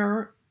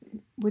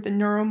with a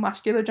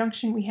neuromuscular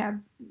junction, we have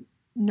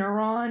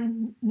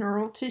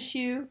neural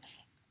tissue,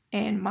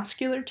 and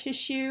muscular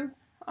tissue.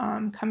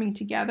 coming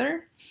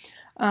together.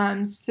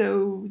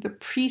 So the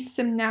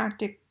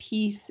presynaptic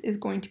piece is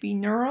going to be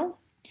neural,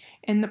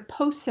 and the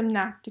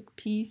postsynaptic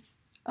piece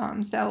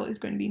cell is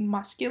going to be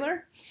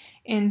muscular.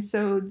 And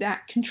so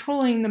that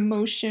controlling the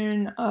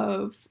motion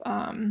of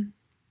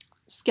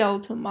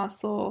skeletal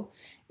muscle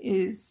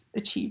is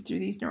achieved through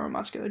these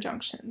neuromuscular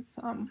junctions.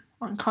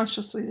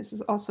 Unconsciously, this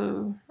is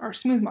also, our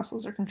smooth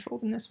muscles are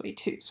controlled in this way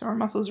too. So our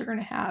muscles are going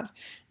to have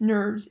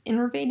nerves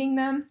innervating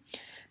them.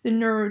 The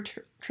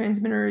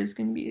neurotransmitter is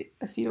going to be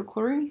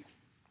acetylcholine.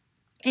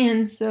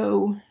 And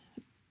so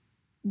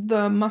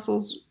the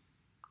muscles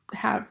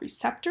have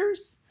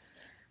receptors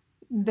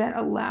that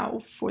allow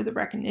for the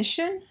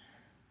recognition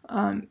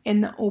and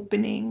the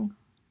opening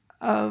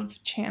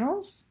of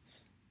channels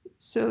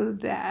so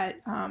that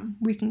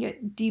we can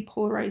get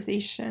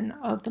depolarization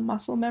of the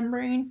muscle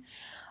membrane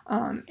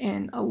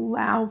and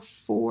allow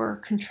for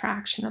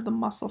contraction of the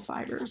muscle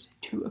fibers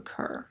to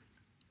occur.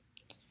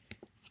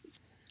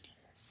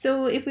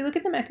 So if we look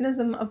at the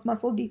mechanism of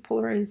muscle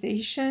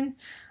depolarization,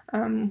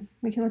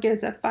 we can look at it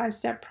as a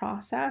 5-step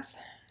process.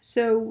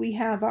 So we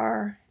have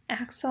our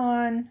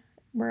axon,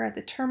 we're at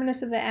the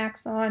terminus of the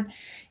axon,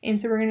 and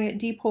so we're going to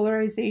get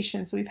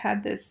depolarization. So we've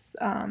had this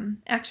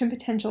action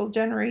potential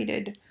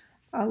generated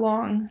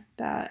along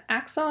the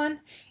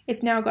axon.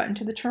 It's now gotten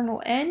to the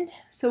terminal end,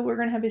 so we're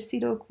going to have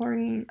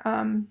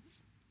acetylcholine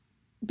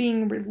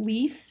being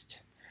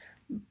released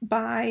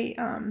by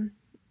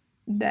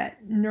the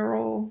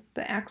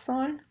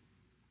axon.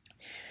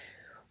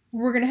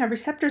 We're going to have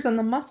receptors on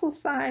the muscle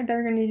side that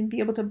are going to be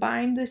able to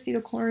bind the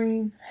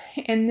acetylcholine,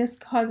 and this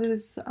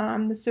causes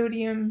the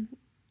sodium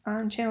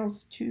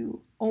channels to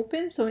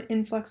open, so an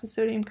influx of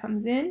sodium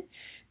comes in.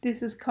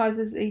 This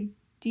causes a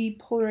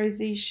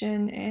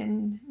depolarization,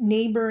 and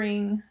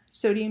neighboring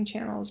sodium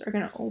channels are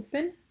going to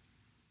open.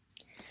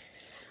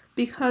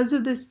 Because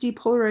of this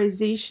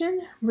depolarization,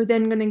 we're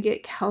then going to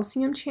get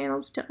calcium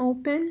channels to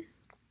open.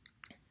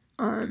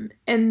 And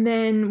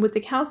then with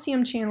the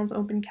calcium channels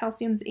open,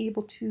 calcium is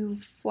able to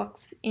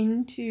flux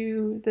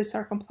into the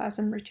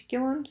sarcoplasmic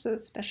reticulum, so a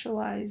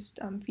specialized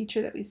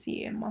feature that we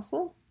see in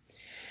muscle.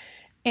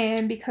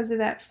 And because of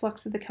that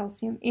flux of the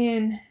calcium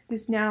in,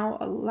 this now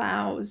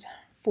allows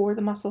for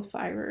the muscle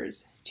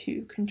fibers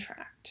to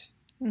contract.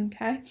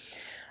 Okay,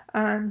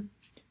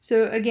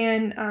 so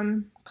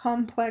again,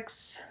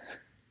 complex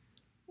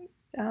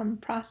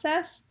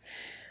process,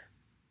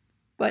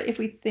 but if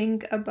we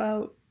think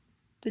about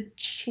the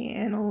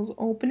channels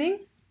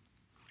opening,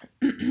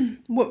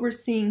 what we're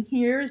seeing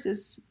here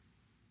is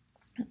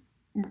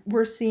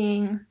we're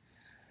seeing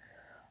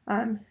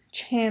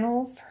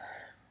channels,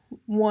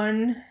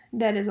 one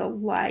that is a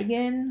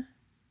ligand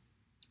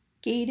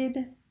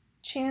gated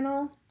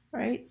channel,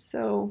 right?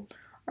 So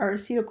our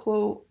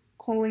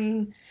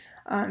acetylcholine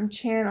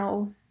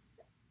channel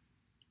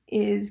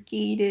is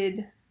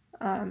gated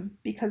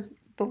because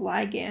the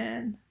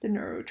ligand, the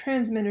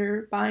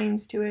neurotransmitter,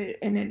 binds to it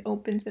and it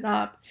opens it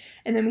up.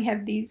 And then we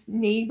have these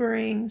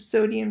neighboring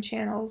sodium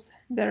channels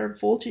that are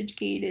voltage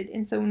gated.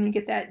 And so when we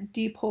get that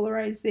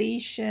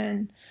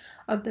depolarization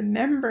of the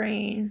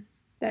membrane,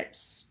 that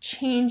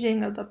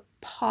changing of the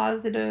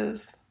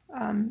positive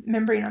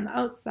membrane on the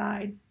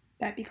outside,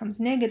 that becomes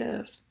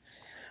negative,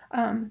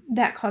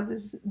 that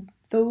causes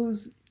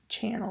those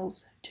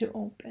channels to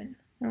open.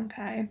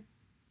 Okay.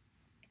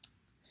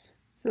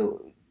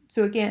 So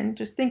again,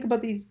 just think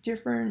about these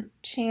different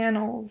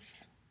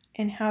channels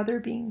and how they're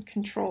being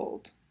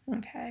controlled,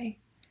 okay,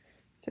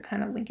 to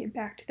kind of link it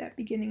back to that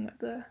beginning of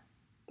the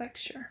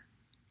lecture.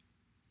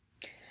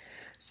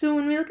 So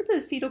when we look at the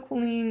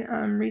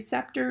acetylcholine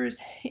receptors,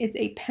 it's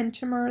a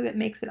pentamer that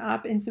makes it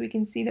up, and so we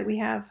can see that we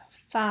have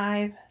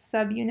 5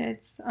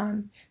 subunits.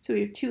 So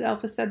we have 2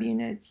 alpha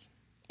subunits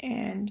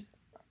and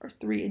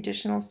 3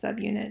 additional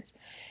subunits.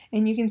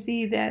 And you can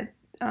see that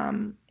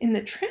in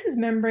the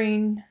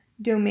transmembrane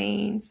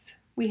domains,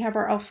 we have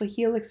our alpha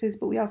helixes,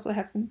 but we also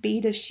have some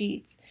beta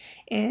sheets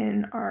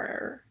in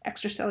our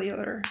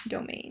extracellular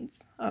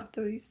domains of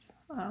these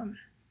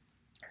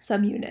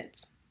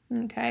subunits.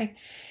 Okay,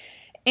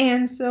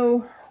 and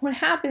so what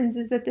happens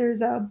is that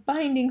there's a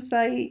binding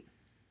site,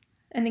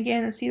 and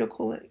again,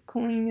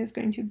 acetylcholine is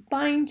going to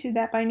bind to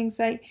that binding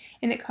site,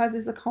 and it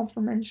causes a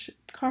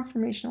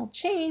conformational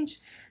change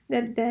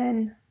that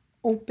then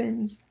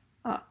opens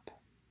up.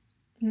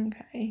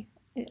 Okay,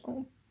 it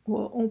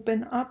will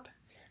open up,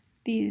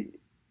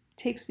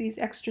 takes these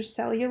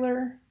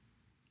extracellular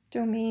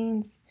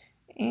domains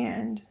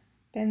and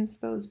bends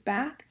those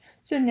back.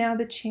 So now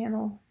the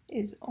channel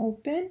is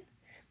open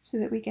so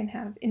that we can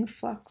have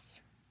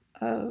influx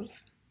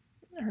of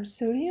our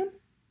sodium.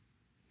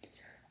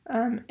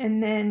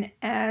 And then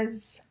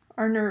as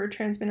our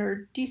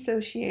neurotransmitter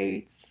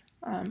dissociates,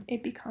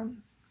 it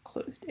becomes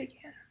closed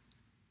again.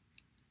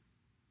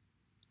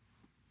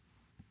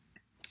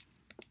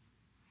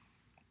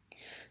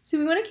 So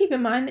we want to keep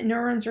in mind that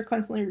neurons are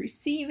constantly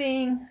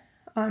receiving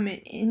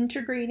and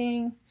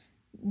integrating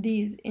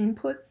these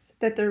inputs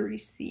that they're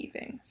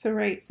receiving. So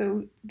right,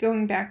 so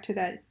going back to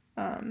that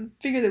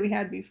figure that we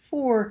had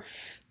before,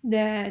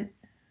 that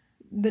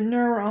the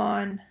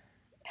neuron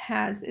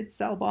has its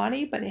cell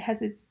body, but it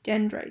has its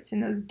dendrites,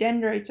 and those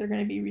dendrites are going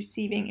to be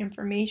receiving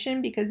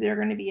information because they're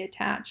going to be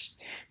attached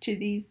to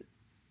these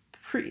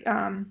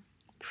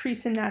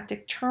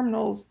presynaptic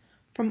terminals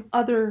from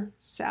other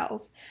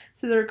cells.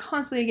 So they're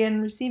constantly,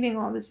 again, receiving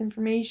all this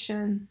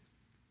information,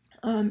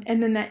 and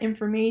then that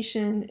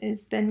information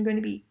is then going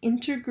to be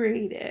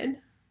integrated.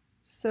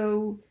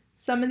 So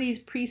some of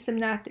these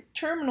presynaptic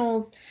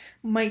terminals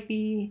might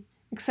be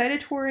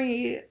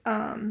excitatory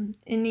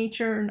in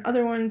nature, and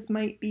other ones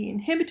might be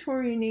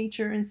inhibitory in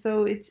nature, and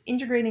so it's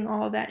integrating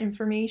all of that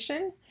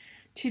information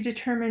to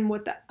determine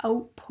what the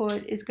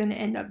output is going to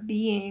end up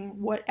being,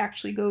 what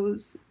actually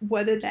goes,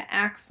 whether the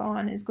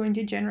axon is going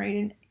to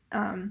generate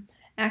an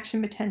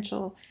action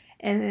potential,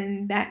 and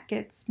then that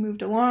gets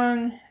moved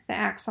along the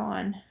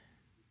axon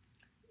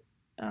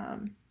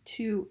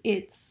to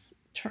its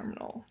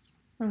terminals.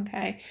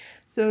 Okay,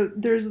 so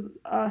there's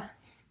a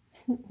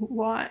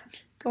lot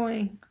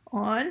going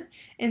on,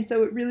 and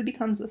so it really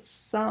becomes a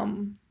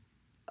sum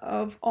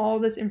of all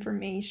this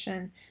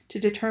information to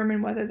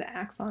determine whether the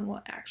axon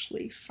will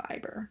actually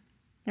fire.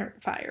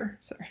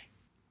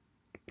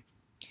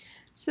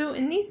 So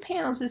in these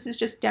panels, this is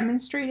just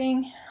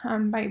demonstrating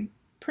by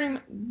pretty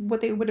much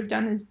what they would have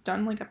done is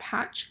done like a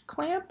patch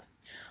clamp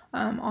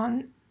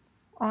on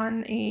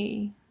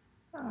a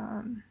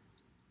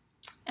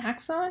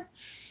axon.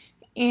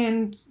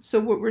 And so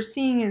what we're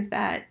seeing is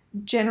that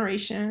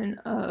generation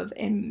of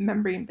a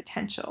membrane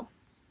potential,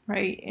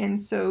 right? And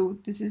so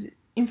this is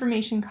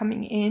information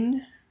coming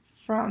in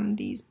from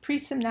these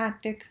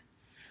presynaptic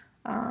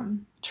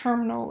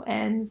terminal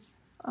ends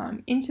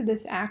into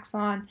this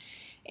axon.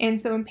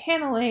 And so in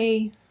panel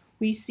A,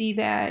 we see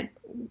that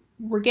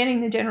we're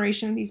getting the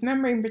generation of these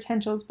membrane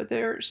potentials, but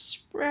they're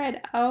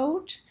spread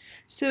out,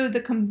 so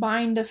the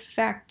combined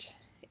effect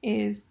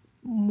is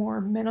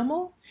more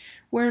minimal.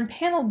 Where in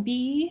panel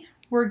B,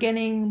 we're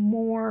getting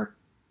more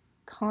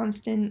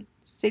constant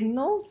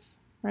signals,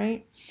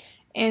 right?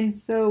 And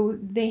so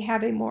they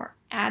have a more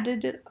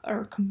added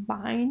or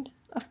combined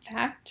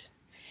effect.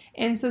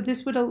 And so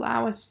this would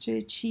allow us to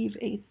achieve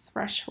a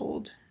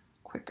threshold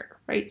quicker,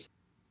 right?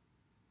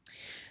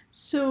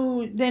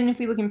 So then if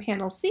we look in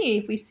panel C,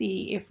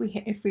 if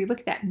we look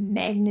at that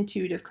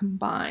magnitude of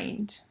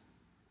combined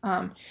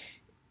and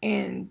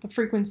the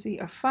frequency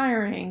of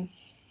firing,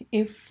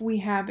 if we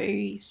have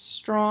a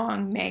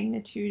strong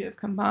magnitude of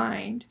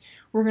combined,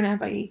 we're going to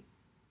have a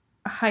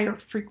higher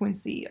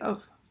frequency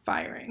of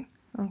firing.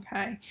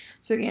 Okay,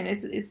 so again,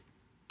 it's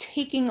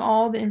taking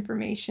all the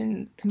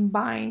information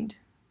combined.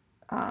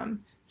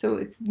 So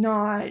it's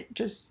not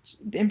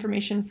just the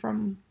information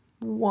from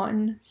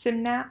one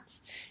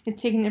synapse,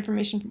 it's taking the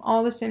information from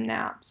all the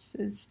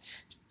synapses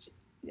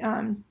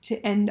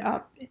to end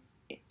up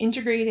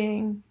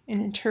integrating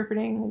and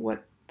interpreting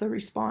what the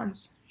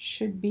response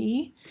should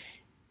be.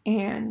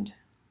 And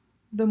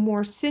the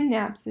more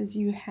synapses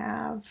you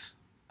have,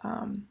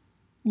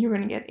 you're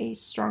going to get a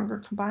stronger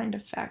combined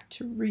effect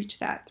to reach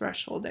that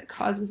threshold that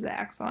causes the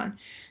axon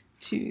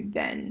to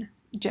then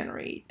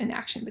generate an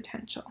action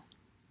potential.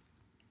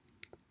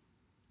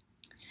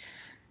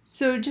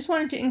 So just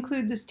wanted to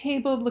include this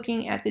table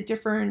looking at the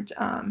different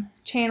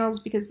channels,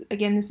 because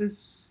again, this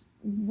is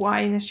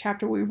why in this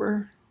chapter we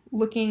were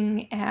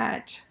looking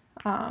at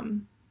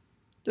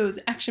those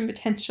action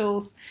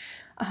potentials,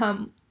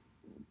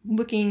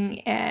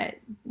 looking at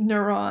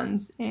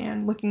neurons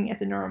and looking at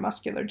the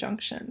neuromuscular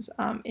junctions.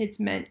 It's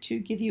meant to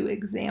give you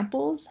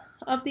examples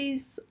of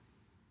these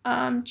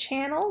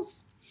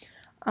channels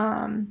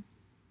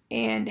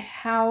and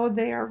how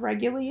they are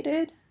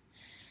regulated.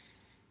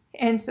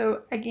 And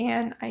so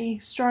again, I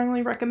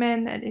strongly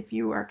recommend that if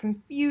you are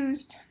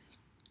confused,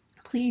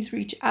 please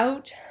reach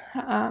out.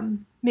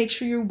 Make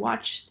sure you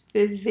watch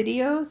the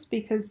videos,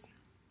 because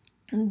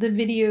the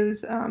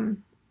videos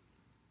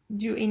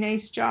do a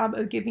nice job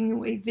of giving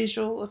you a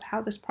visual of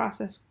how this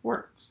process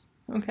works.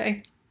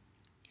 Okay,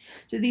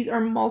 so these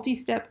are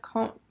multi-step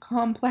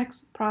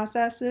complex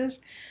processes.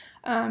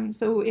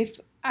 So if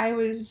I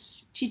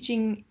was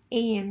teaching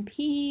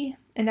A&P,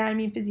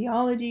 anatomy and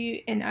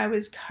physiology, and I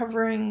was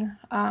covering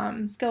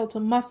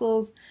skeletal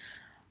muscles,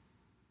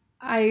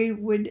 I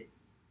would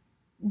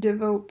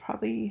devote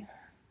probably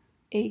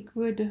a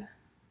good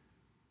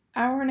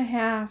hour and a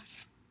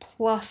half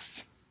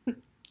plus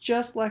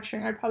just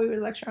lecturing. I probably would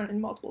lecture on it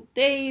in multiple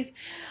days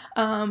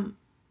on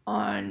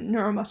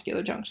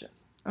neuromuscular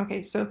junctions.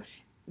 Okay, so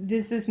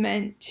this is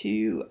meant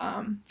to,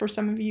 for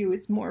some of you,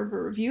 it's more of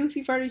a review if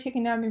you've already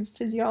taken anatomy and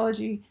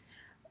physiology.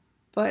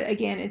 But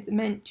again, it's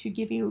meant to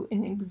give you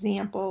an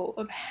example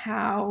of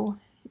how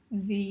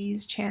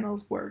these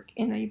channels work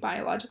in a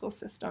biological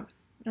system.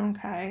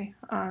 Okay,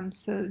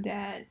 so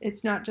that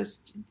it's not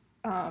just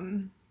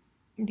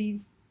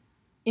these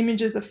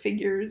images of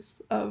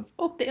figures of,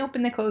 oh, they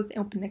open, they close, they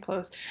open, they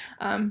close.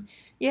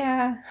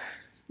 Yeah,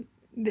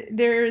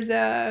 there's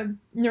a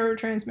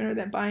neurotransmitter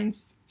that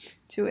binds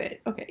to it.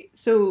 Okay,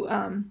 so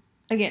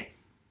again,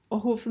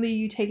 hopefully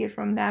you take it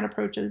from that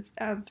approach of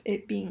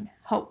it being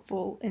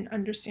helpful in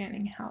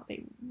understanding how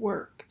they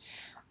work,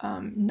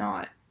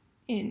 not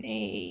in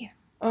a,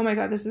 oh my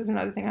god, this is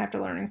another thing I have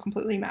to learn and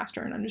completely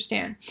master and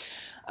understand.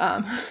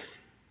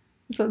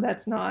 So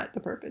that's not the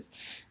purpose.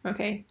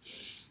 Okay.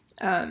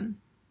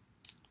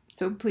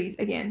 So please,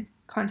 again,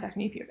 contact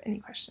me if you have any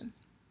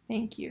questions.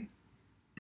 Thank you.